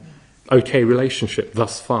okay relationship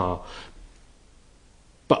thus far.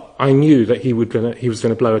 But I knew that he was going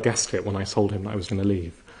to blow a gasket when I told him that I was going to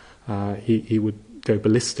leave. He would go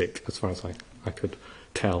ballistic, as far as I could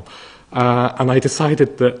tell. And I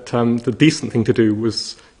decided that the decent thing to do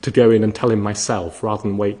was to go in and tell him myself rather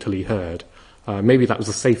than wait till he heard. Maybe that was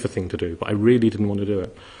a safer thing to do, but I really didn't want to do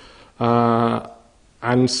it.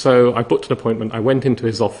 And so I booked an appointment. I went into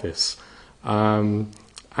his office, and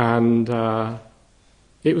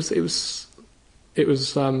it was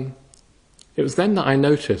then that I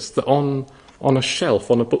noticed that on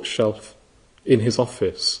a bookshelf in his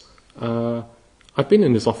office, I'd been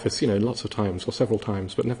in his office, lots of times or several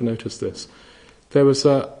times, but never noticed this. There was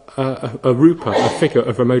a rupa, a figure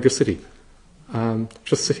of Ramoga City,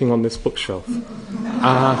 just sitting on this bookshelf.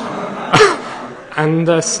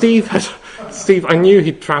 And Steve, I knew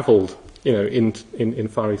he'd travelled, in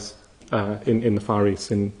Far East, in the Far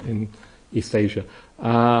East, in East Asia,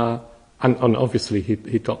 and obviously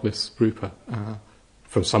he'd got this rupa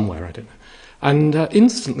from somewhere, I don't know. And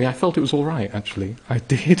instantly I felt it was all right, actually. I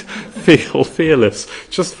did feel fearless,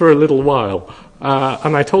 just for a little while.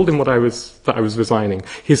 And I told him that I was resigning.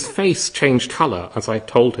 His face changed colour as I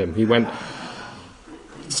told him. He went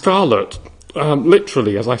scarlet,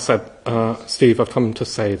 literally, as I said, Steve, I've come to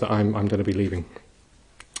say that I'm going to be leaving.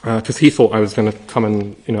 Because he thought I was going to come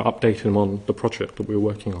and update him on the project that we were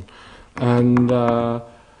working on. And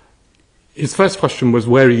his first question was,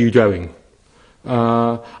 where are you going?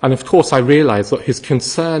 And of course I realised that his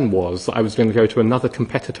concern was that I was going to go to another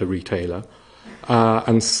competitor retailer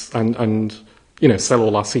and sell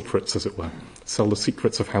all our secrets, as it were, sell the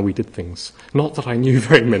secrets of how we did things. Not that I knew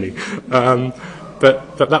very many,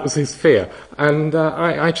 that was his fear. And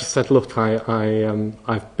I just said, look,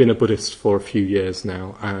 I've been a Buddhist for a few years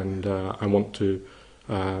now, and I want to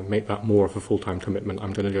make that more of a full-time commitment.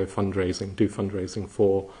 I'm going to go do fundraising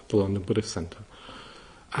for the London Buddhist Centre.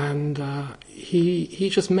 And he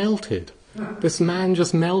just melted. This man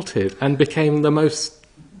just melted and became the most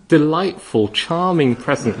delightful, charming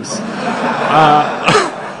presence,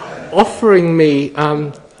 offering me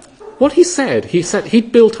what he said. He said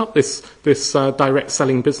he'd built up this direct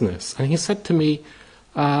selling business, and he said to me,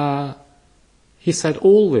 he said,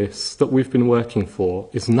 all this that we've been working for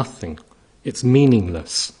is nothing. It's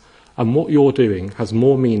meaningless. And what you're doing has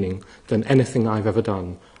more meaning than anything I've ever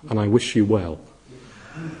done, and I wish you well.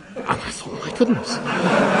 And I thought, my goodness.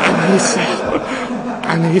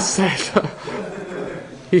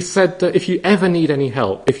 He said, if you ever need any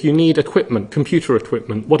help, if you need equipment, computer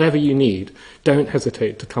equipment, whatever you need, don't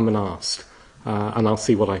hesitate to come and ask, and I'll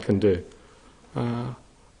see what I can do. And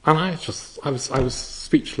I was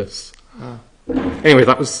speechless. Anyway,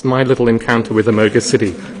 that was my little encounter with Amoga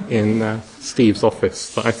Siddhi in Steve's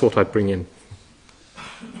office that I thought I'd bring in.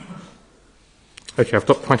 Okay, I've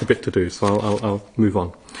got quite a bit to do, so I'll move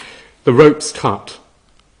on. The rope's cut,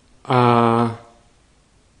 and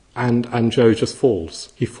Joe just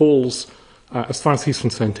falls. He falls, as far as he's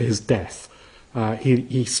concerned, to his death.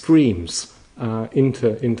 He screams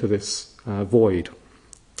into this void.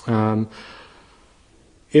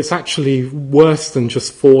 It's actually worse than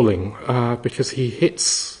just falling, because he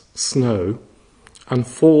hits snow and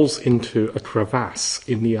falls into a crevasse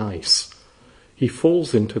in the ice. He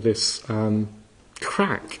falls into this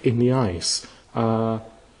crack in the ice,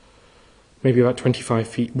 maybe about 25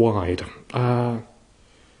 feet wide.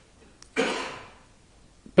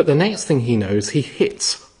 But the next thing he knows, he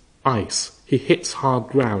hits ice. He hits hard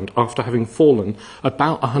ground after having fallen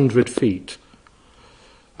about 100 feet.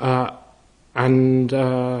 And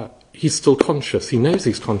he's still conscious. He knows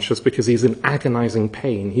he's conscious because he's in agonizing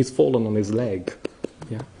pain. He's fallen on his leg.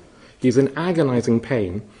 Yeah, he's in agonizing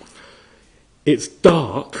pain. It's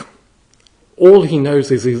dark. All he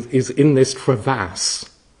knows is in this crevasse.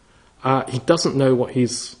 He doesn't know what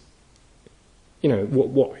he's,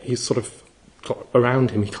 what he's sort of got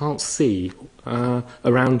around him. He can't see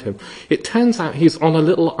around him. It turns out he's on a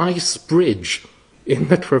little ice bridge in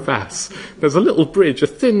the crevasse. There's a little bridge, a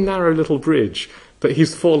thin, narrow little bridge that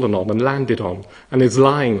he's fallen on and landed on and is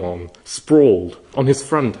lying on, sprawled, on his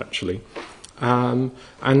front, actually. And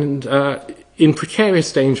in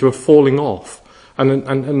precarious danger of falling off.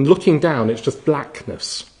 And looking down, it's just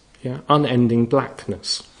blackness, unending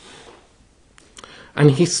blackness.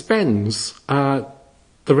 And he spends the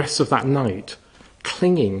rest of that night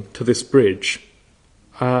clinging to this bridge,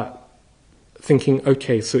 thinking,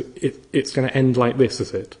 okay, so it's going to end like this,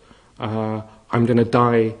 is it? I'm going to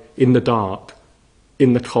die in the dark,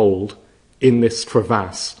 in the cold, in this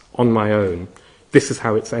crevasse, on my own. This is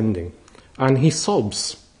how it's ending. And he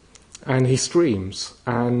sobs. And he screams,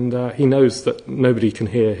 and he knows that nobody can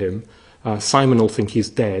hear him. Simon will think he's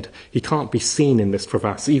dead. He can't be seen in this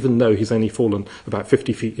crevasse, even though he's only fallen about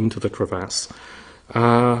 50 feet into the crevasse.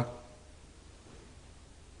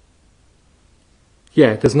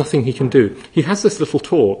 There's nothing he can do. He has this little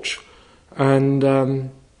torch,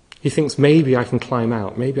 and he thinks, maybe I can climb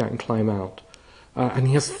out, and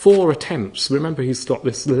he has 4 attempts. Remember, he's got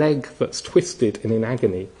this leg that's twisted and in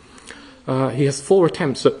agony. He has 4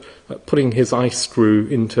 attempts at putting his ice screw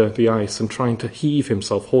into the ice and trying to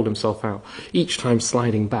hold himself out, each time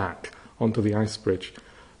sliding back onto the ice bridge,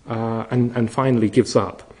 and finally gives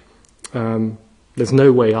up. There's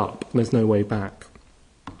no way up, there's no way back.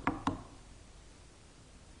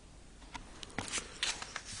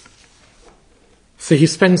 So he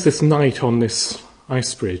spends this night on this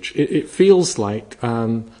ice bridge. It feels like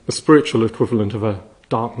the spiritual equivalent of a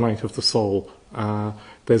dark night of the soul.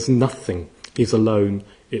 There's nothing. He's alone.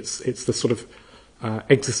 It's the sort of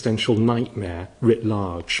existential nightmare writ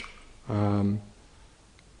large. And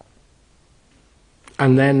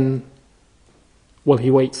then,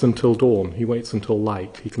 he waits until dawn. He waits until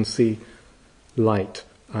light. He can see light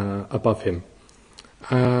above him.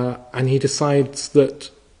 And he decides that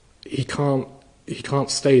he can't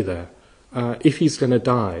stay there. If he's going to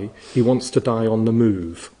die, he wants to die on the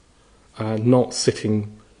move, not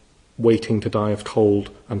sitting waiting to die of cold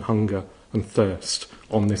and hunger and thirst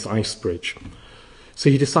on this ice bridge. So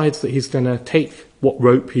he decides that he's going to take what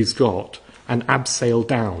rope he's got and abseil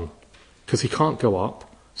down, because he can't go up,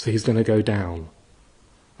 so he's going to go down.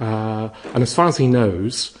 And as far as he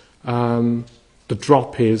knows, the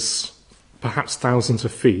drop is perhaps thousands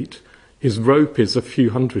of feet. His rope is a few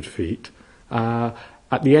hundred feet.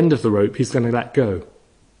 At the end of the rope, he's going to let go.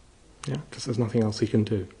 Yeah, because there's nothing else he can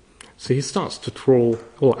do. So he starts to crawl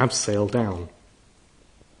or abseil down,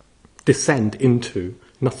 descend into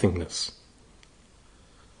nothingness.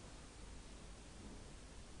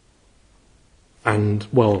 And,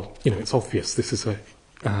 well, it's obvious this is an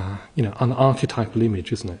archetypal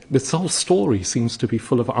image, isn't it? This whole story seems to be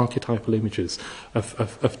full of archetypal images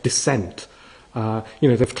of descent.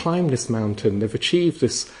 They've climbed this mountain, they've achieved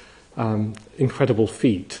this incredible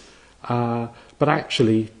feat, but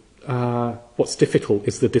actually what's difficult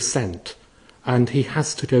is the descent. And he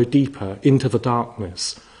has to go deeper into the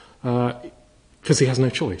darkness because he has no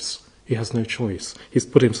choice. He has no choice. He's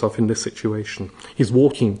put himself in this situation. He's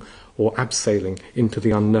walking or abseiling into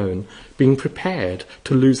the unknown, being prepared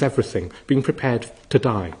to lose everything, being prepared to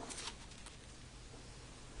die.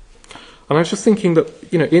 And I was just thinking that,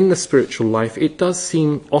 in the spiritual life, it does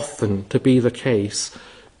seem often to be the case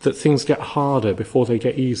that things get harder before they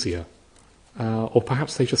get easier. Or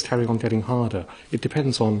perhaps they just carry on getting harder. It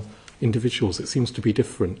depends on individuals. It seems to be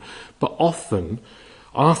different. But often,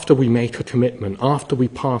 after we make a commitment, after we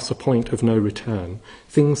pass a point of no return,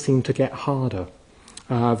 things seem to get harder.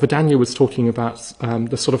 Vidania was talking about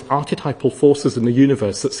the sort of archetypal forces in the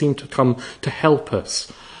universe that seem to come to help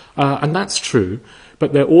us. And that's true,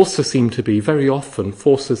 but there also seem to be very often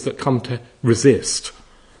forces that come to resist,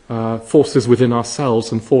 forces within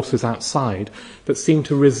ourselves and forces outside that seem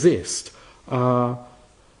to resist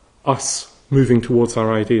us moving towards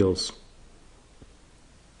our ideals.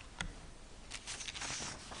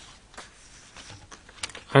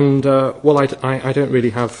 And, I don't really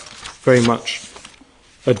have very much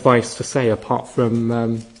advice to say apart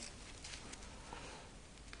from,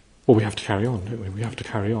 we have to carry on, don't we? We have to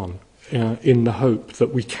carry on in the hope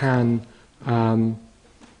that we can,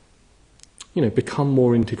 become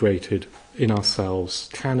more integrated in ourselves,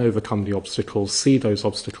 can overcome the obstacles, see those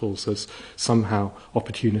obstacles as somehow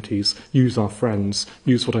opportunities, use our friends,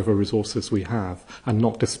 use whatever resources we have, and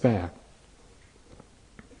not despair.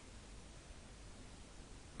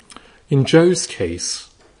 In Joe's case,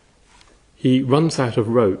 he runs out of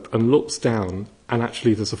rope and looks down, and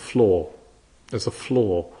actually there's a floor. There's a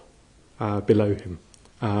floor below him.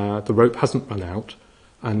 The rope hasn't run out,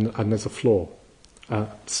 and there's a floor,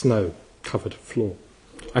 snow-covered floor.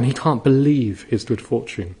 And he can't believe his good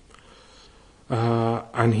fortune.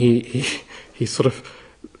 And he sort of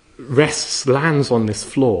lands on this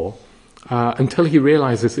floor until he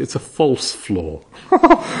realizes it's a false floor.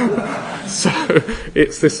 So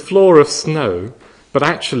it's this floor of snow, but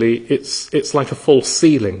actually it's like a false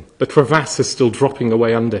ceiling. The crevasse is still dropping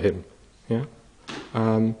away under him. Yeah.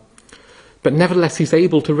 But nevertheless, he's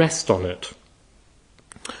able to rest on it.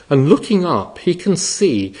 And looking up, he can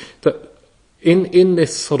see that in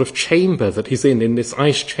this sort of chamber that he's in this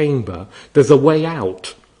ice chamber, there's a way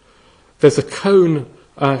out. There's a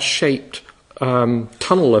cone-shaped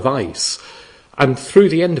tunnel of ice, and through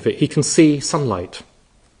the end of it, he can see sunlight.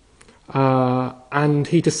 And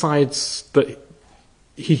he decides that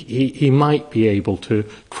he might be able to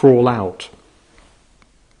crawl out.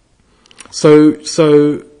 So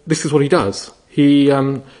this is what he does. He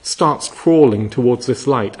starts crawling towards this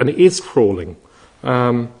light, and it is crawling.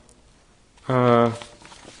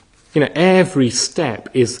 Every step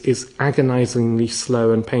is agonizingly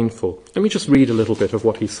slow and painful. Let me just read a little bit of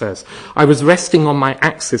what he says. I was resting on my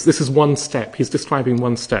axis. This is one step. He's describing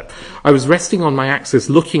one step. I was resting on my axis,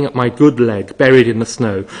 looking at my good leg buried in the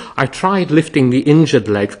snow. I tried lifting the injured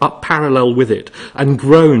leg up parallel with it and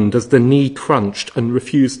groaned as the knee crunched and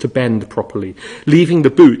refused to bend properly, leaving the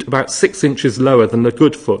boot about 6 inches lower than the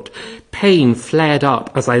good foot. Pain flared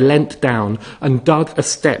up as I leant down and dug a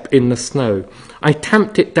step in the snow. I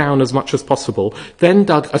tamped it down as much as possible, then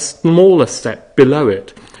dug a smaller step below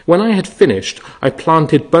it. When I had finished, I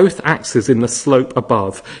planted both axes in the slope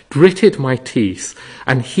above, gritted my teeth,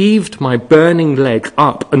 and heaved my burning leg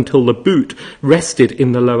up until the boot rested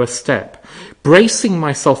in the lower step. Bracing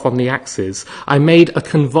myself on the axes, I made a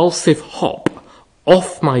convulsive hop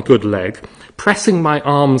off my good leg, pressing my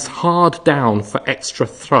arms hard down for extra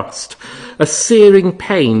thrust. A searing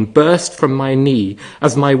pain burst from my knee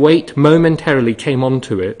as my weight momentarily came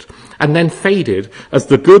onto it, and then faded as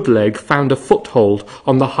the good leg found a foothold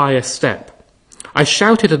on the higher step. I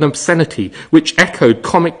shouted an obscenity which echoed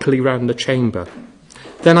comically round the chamber.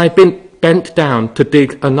 Then I bent down to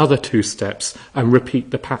dig another 2 steps and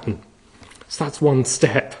repeat the pattern. So that's one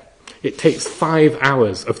step. It takes 5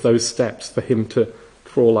 hours of those steps for him to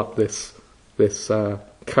crawl up this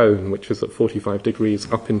cone, which is at 45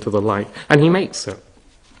 degrees, up into the light. And he makes it.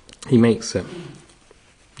 He makes it.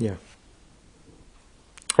 Yeah.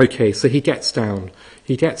 Okay, so he gets down.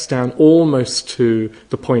 He gets down almost to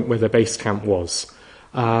the point where the base camp was.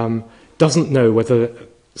 Doesn't know whether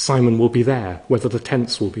Simon will be there, whether the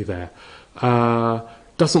tents will be there.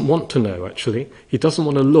 Doesn't want to know, actually. He doesn't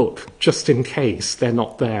want to look, just in case they're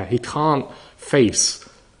not there. He can't face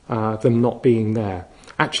them not being there.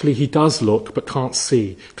 Actually, he does look, but can't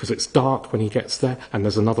see, because it's dark when he gets there, and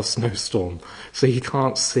there's another snowstorm. So he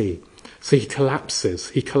can't see. So he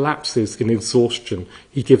collapses. He collapses in exhaustion.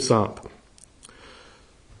 He gives up.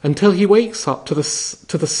 Until he wakes up to the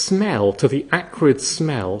smell, to the acrid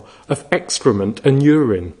smell of excrement and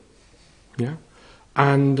urine. Yeah?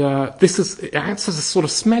 And it acts as a sort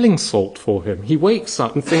of smelling salt for him. He wakes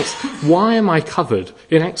up and thinks, why am I covered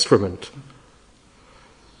in excrement?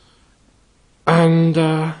 And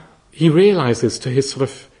he realizes, to his sort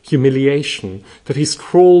of humiliation, that he's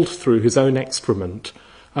crawled through his own excrement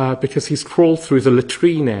because he's crawled through the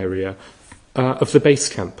latrine area of the base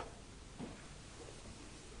camp.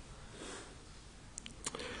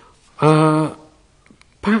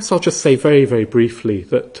 Perhaps I'll just say very, very briefly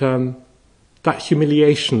that that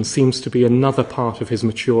humiliation seems to be another part of his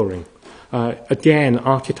maturing. Again,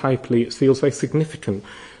 archetypally, it feels very significant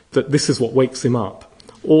that this is what wakes him up.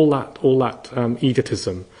 All that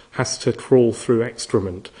egotism has to crawl through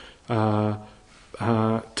excrement to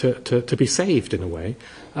be saved, in a way.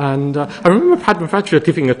 And I remember Padma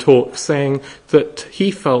giving a talk saying that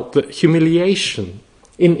he felt that humiliation,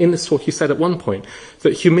 in this talk he said at one point,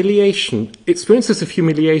 that experiences of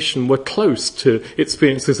humiliation were close to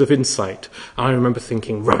experiences of insight. I remember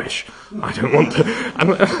thinking, rubbish, I don't want to.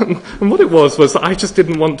 And what it was that I just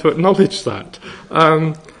didn't want to acknowledge that.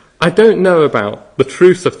 I don't know about the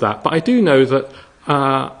truth of that, but I do know that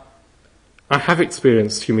I have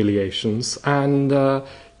experienced humiliations, and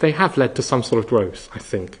they have led to some sort of growth, I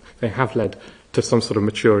think. They have led to some sort of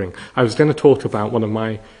maturing. I was going to talk about one of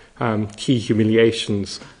my key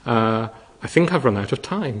humiliations. I think I've run out of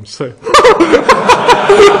time, so...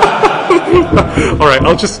 All right,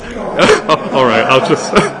 I'll just...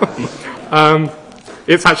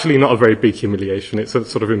 It's actually not a very big humiliation. It's a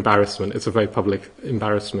sort of embarrassment. It's a very public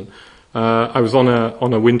embarrassment. I was on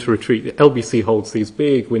a winter retreat. The LBC holds these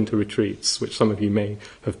big winter retreats, which some of you may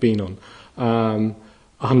have been on.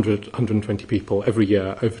 120 people every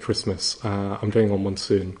year over Christmas. I'm going on one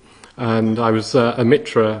soon. And I was a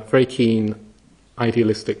Mitra, very keen,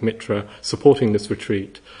 idealistic Mitra, supporting this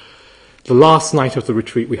retreat. The last night of the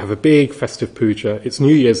retreat, we have a big festive puja. It's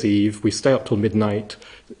New Year's Eve. We stay up till midnight.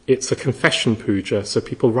 It's a confession puja, so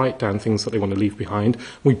people write down things that they want to leave behind.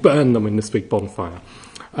 We burn them in this big bonfire.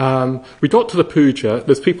 We got to the puja.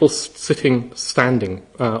 There's people sitting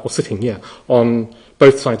on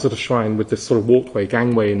both sides of the shrine with this sort of walkway,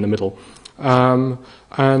 gangway in the middle. And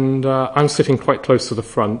I'm sitting quite close to the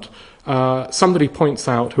front. Somebody points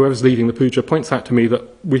out, whoever's leading the puja, points out to me that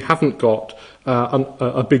we haven't got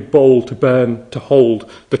a big bowl to hold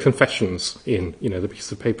the confessions in, the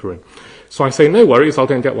piece of paper in. So I say, no worries, I'll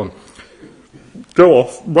go and get one. Go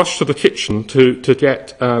off, rush to the kitchen to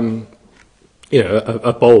get, a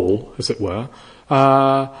bowl, as it were,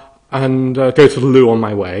 and go to the loo on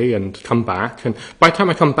my way and come back. And by the time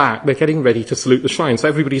I come back, they're getting ready to salute the shrine. So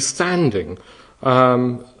everybody's standing,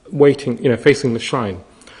 waiting, facing the shrine.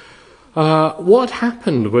 What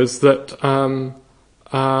happened was that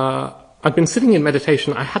I'd been sitting in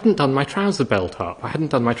meditation. I hadn't done my trouser belt up. I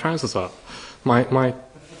hadn't done my trousers up. My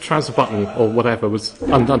trouser button or whatever was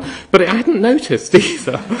undone. But I hadn't noticed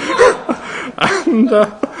either. And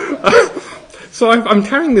so I'm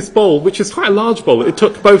carrying this bowl, which is quite a large bowl. It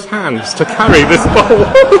took both hands to carry this bowl.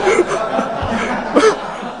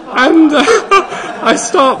 And I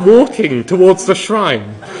start walking towards the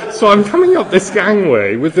shrine. So I'm coming up this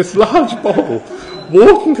gangway with this large bowl,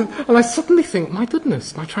 walking, and I suddenly think, my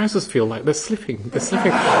goodness, my trousers feel like they're slipping.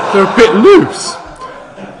 They're a bit loose.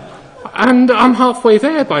 And I'm halfway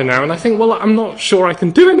there by now, and I think, well, I'm not sure I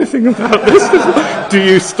can do anything about this. Do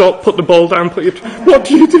you stop, put the bowl down, what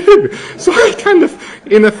do you do? So I kind of,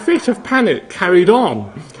 in a fit of panic, carried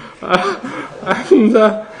on. And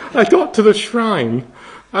I got to the shrine,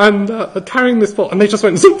 and carrying this bowl, and they just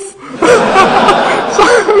went, zoof! So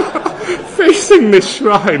I'm facing this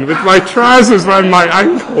shrine with my trousers around my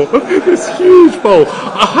ankle, this huge bowl,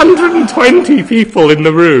 120 people in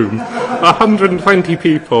the room, 120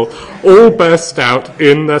 people, all burst out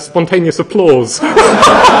in spontaneous applause.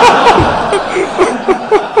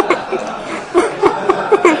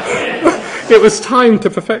 It was timed to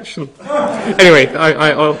perfection. Anyway,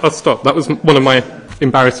 I'll stop. That was one of my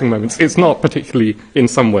embarrassing moments. It's not particularly, in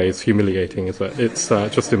some ways, humiliating, is it? It's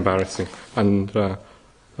just embarrassing. And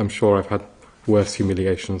I'm sure I've had worse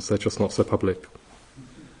humiliations. They're just not so public.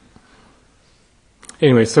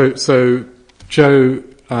 Anyway, so Joe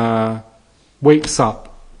wakes up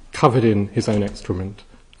covered in his own excrement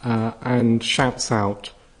and shouts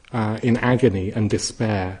out in agony and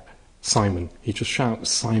despair, Simon. He just shouts,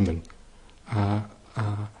 Simon.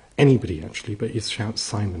 Anybody, actually, but he shouts,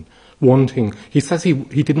 Simon. He says he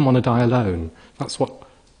didn't want to die alone. That's what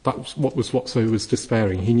was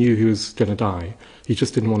despairing. He knew he was going to die. He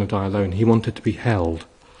just didn't want to die alone. He wanted to be held.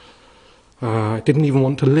 Didn't even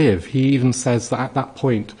want to live. He even says that at that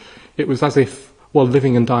point, it was as if,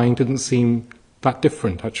 living and dying didn't seem that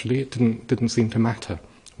different, actually. It didn't seem to matter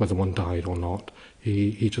whether one died or not.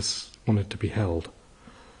 He just wanted to be held.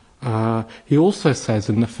 He also says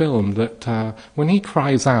in the film that when he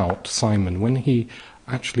cries out, Simon, when he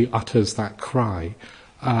actually utters that cry,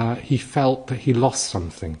 he felt that he lost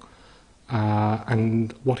something.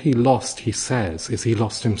 And what he lost, he says, is he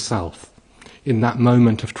lost himself. In that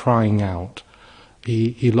moment of crying out,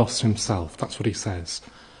 he lost himself. That's what he says.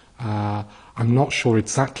 I'm not sure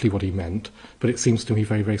exactly what he meant, but it seems to me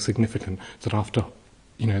very, very significant that after,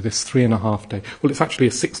 this 3.5 day, it's actually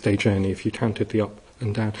a 6-day journey if you counted the up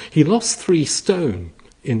and down. He lost 3 stone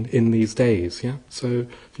in these days, yeah? So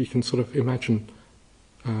you can sort of imagine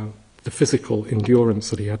the physical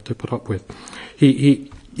endurance that he had to put up with.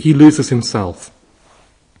 He loses himself.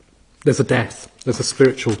 There's a death. There's a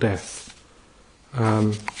spiritual death.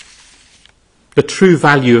 The true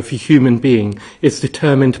value of a human being is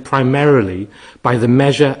determined primarily by the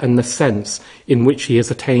measure and the sense in which he has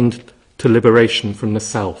attained to liberation from the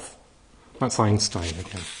self. That's Einstein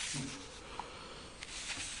again.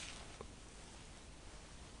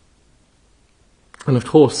 And of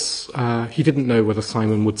course, he didn't know whether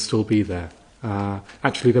Simon would still be there.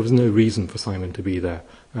 Actually, there was no reason for Simon to be there.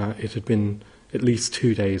 It had been at least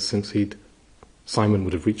 2 days since Simon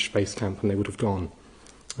would have reached base camp and they would have gone.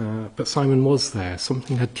 But Simon was there.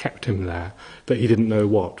 Something had kept him there that he didn't know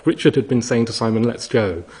what. Richard had been saying to Simon, let's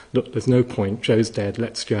go. Look, there's no point. Joe's dead.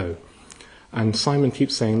 Let's go. And Simon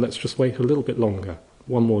keeps saying, let's just wait a little bit longer.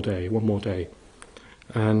 One more day.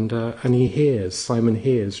 And Simon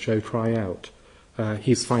hears Joe cry out.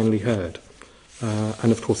 He's finally heard.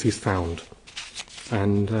 And of course he's found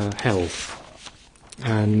and held.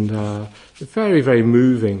 And a very, very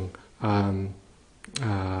moving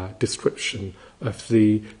description of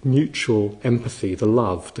the mutual empathy, the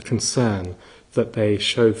love, the concern that they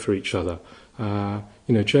show for each other.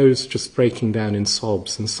 Joe's just breaking down in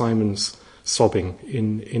sobs and Simon's sobbing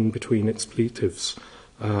in between expletives.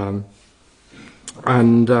 But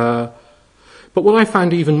what I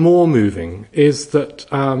found even more moving is that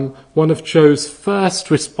one of Joe's first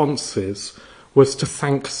responses was to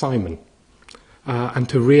thank Simon and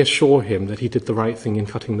to reassure him that he did the right thing in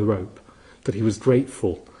cutting the rope, that he was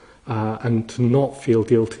grateful and to not feel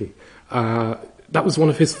guilty. That was one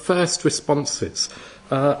of his first responses.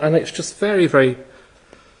 And it's just very, very,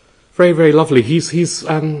 very, very lovely. He's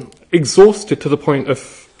exhausted to the point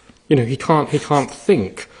of, he can't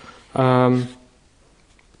think.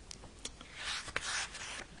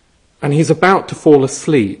 And he's about to fall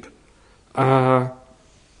asleep. And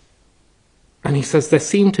he says, there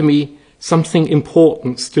seemed to me something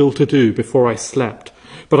important still to do before I slept,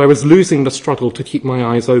 but I was losing the struggle to keep my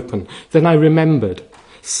eyes open. Then I remembered.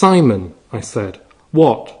 Simon, I said.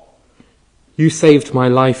 What? You saved my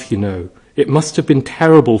life, It must have been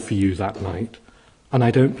terrible for you that night. And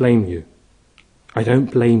I don't blame you. I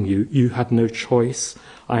don't blame you. You had no choice.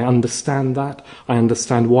 I understand that. I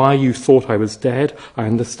understand why you thought I was dead. I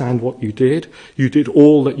understand what you did. You did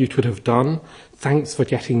all that you could have done. Thanks for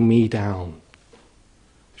getting me down.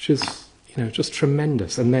 Which is, just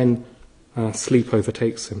tremendous. And then sleep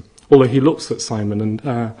overtakes him. Although he looks at Simon and,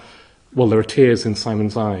 there are tears in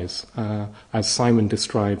Simon's eyes as Simon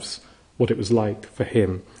describes what it was like for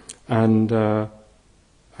him. And,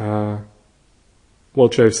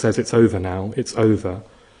 Joe says, it's over now, it's over.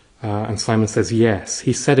 And Simon says, yes.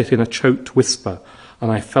 He said it in a choked whisper,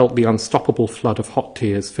 and I felt the unstoppable flood of hot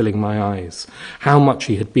tears filling my eyes. How much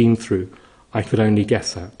he had been through, I could only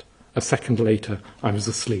guess at. A second later, I was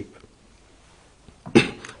asleep.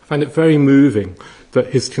 I find it very moving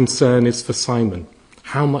that his concern is for Simon.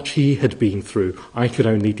 How much he had been through, I could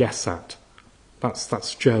only guess at.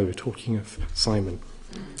 That's Joe talking of Simon.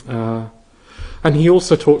 And he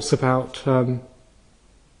also talks about...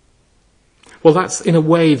 that's in a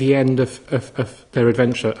way the end of their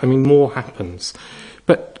adventure. I mean, more happens.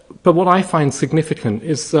 But what I find significant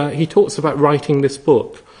is he talks about writing this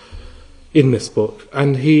book,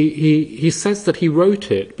 and he says that he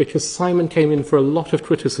wrote it because Simon came in for a lot of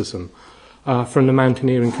criticism from the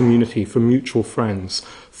mountaineering community, from mutual friends,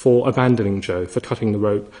 for abandoning Joe, for cutting the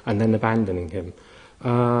rope and then abandoning him.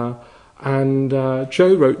 And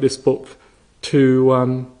Joe wrote this book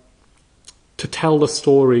to tell the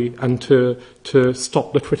story and to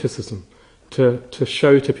stop the criticism, to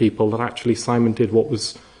show to people that actually Simon did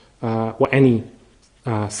what any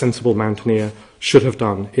sensible mountaineer should have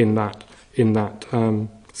done in that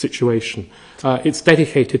situation. It's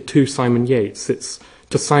dedicated to Simon Yates. It's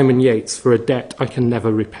to Simon Yates for a debt I can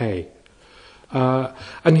never repay.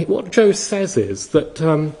 And what Joe says is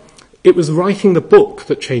that it was writing the book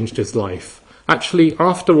that changed his life. Actually,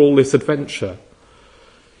 after all this adventure,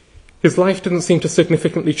 his life didn't seem to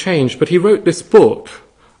significantly change, but he wrote this book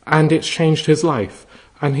and it's changed his life.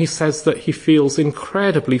 And he says that he feels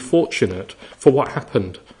incredibly fortunate for what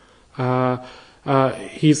happened.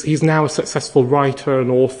 He's now a successful writer, an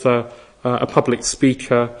author, a public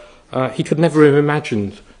speaker. He could never have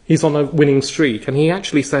imagined. He's on a winning streak, and he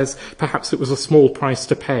actually says perhaps it was a small price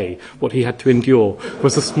to pay. What he had to endure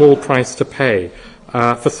was a small price to pay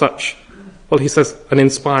for such, well, he says, an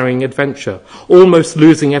inspiring adventure. Almost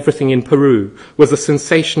losing everything in Peru was a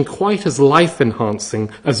sensation quite as life-enhancing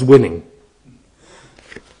as winning.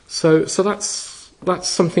 So that's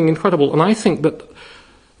something incredible. And I think that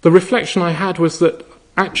the reflection I had was that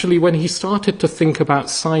actually when he started to think about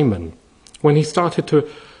Simon, when he started to,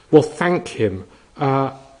 thank him,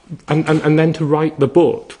 and then to write the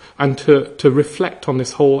book and to reflect on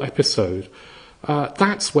this whole episode,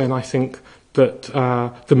 that's when I think that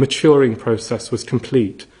the maturing process was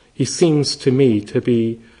complete. He seems to me to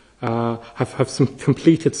be have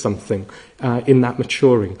completed something in that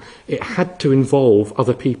maturing. It had to involve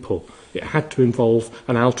other people. It had to involve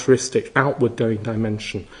an altruistic, outward-going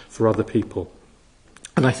dimension for other people.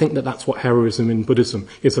 And I think that that's what heroism in Buddhism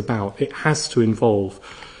is about. It has to involve,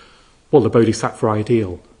 the Bodhisattva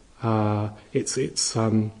ideal. If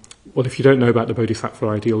you don't know about the Bodhisattva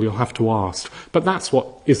ideal, you'll have to ask. But that's what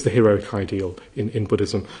is the heroic ideal in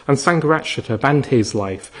Buddhism. And Sangharakshita, Bante's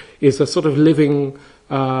life, is a sort of living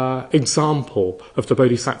example of the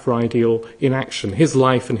Bodhisattva ideal in action. His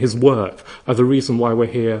life and his work are the reason why we're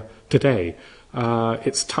here today.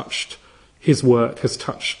 His work has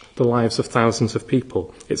touched the lives of thousands of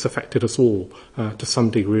people. It's affected us all to some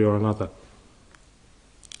degree or another.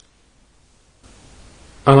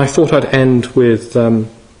 And I thought I'd end with,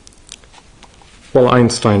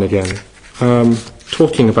 Einstein again,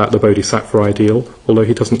 talking about the Bodhisattva ideal, although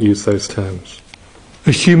he doesn't use those terms.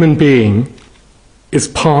 A human being is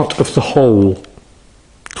part of the whole,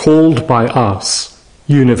 called by us,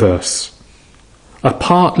 universe, a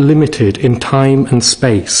part limited in time and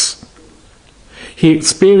space. He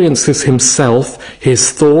experiences himself,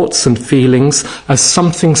 his thoughts and feelings, as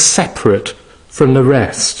something separate from the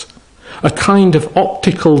rest, a kind of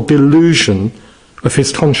optical delusion of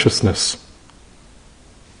his consciousness.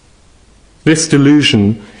 This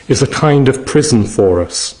delusion is a kind of prison for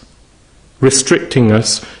us, restricting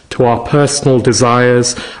us to our personal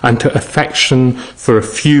desires and to affection for a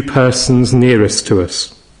few persons nearest to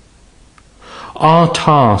us. Our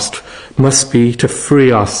task must be to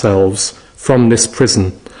free ourselves from this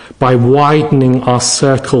prison by widening our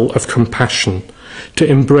circle of compassion, to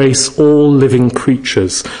embrace all living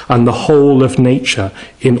creatures and the whole of nature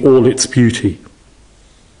in all its beauty.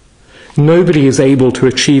 Nobody is able to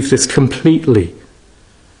achieve this completely,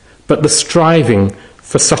 but the striving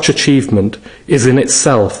for such achievement is in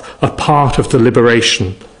itself a part of the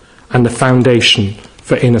liberation and the foundation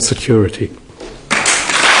for inner security.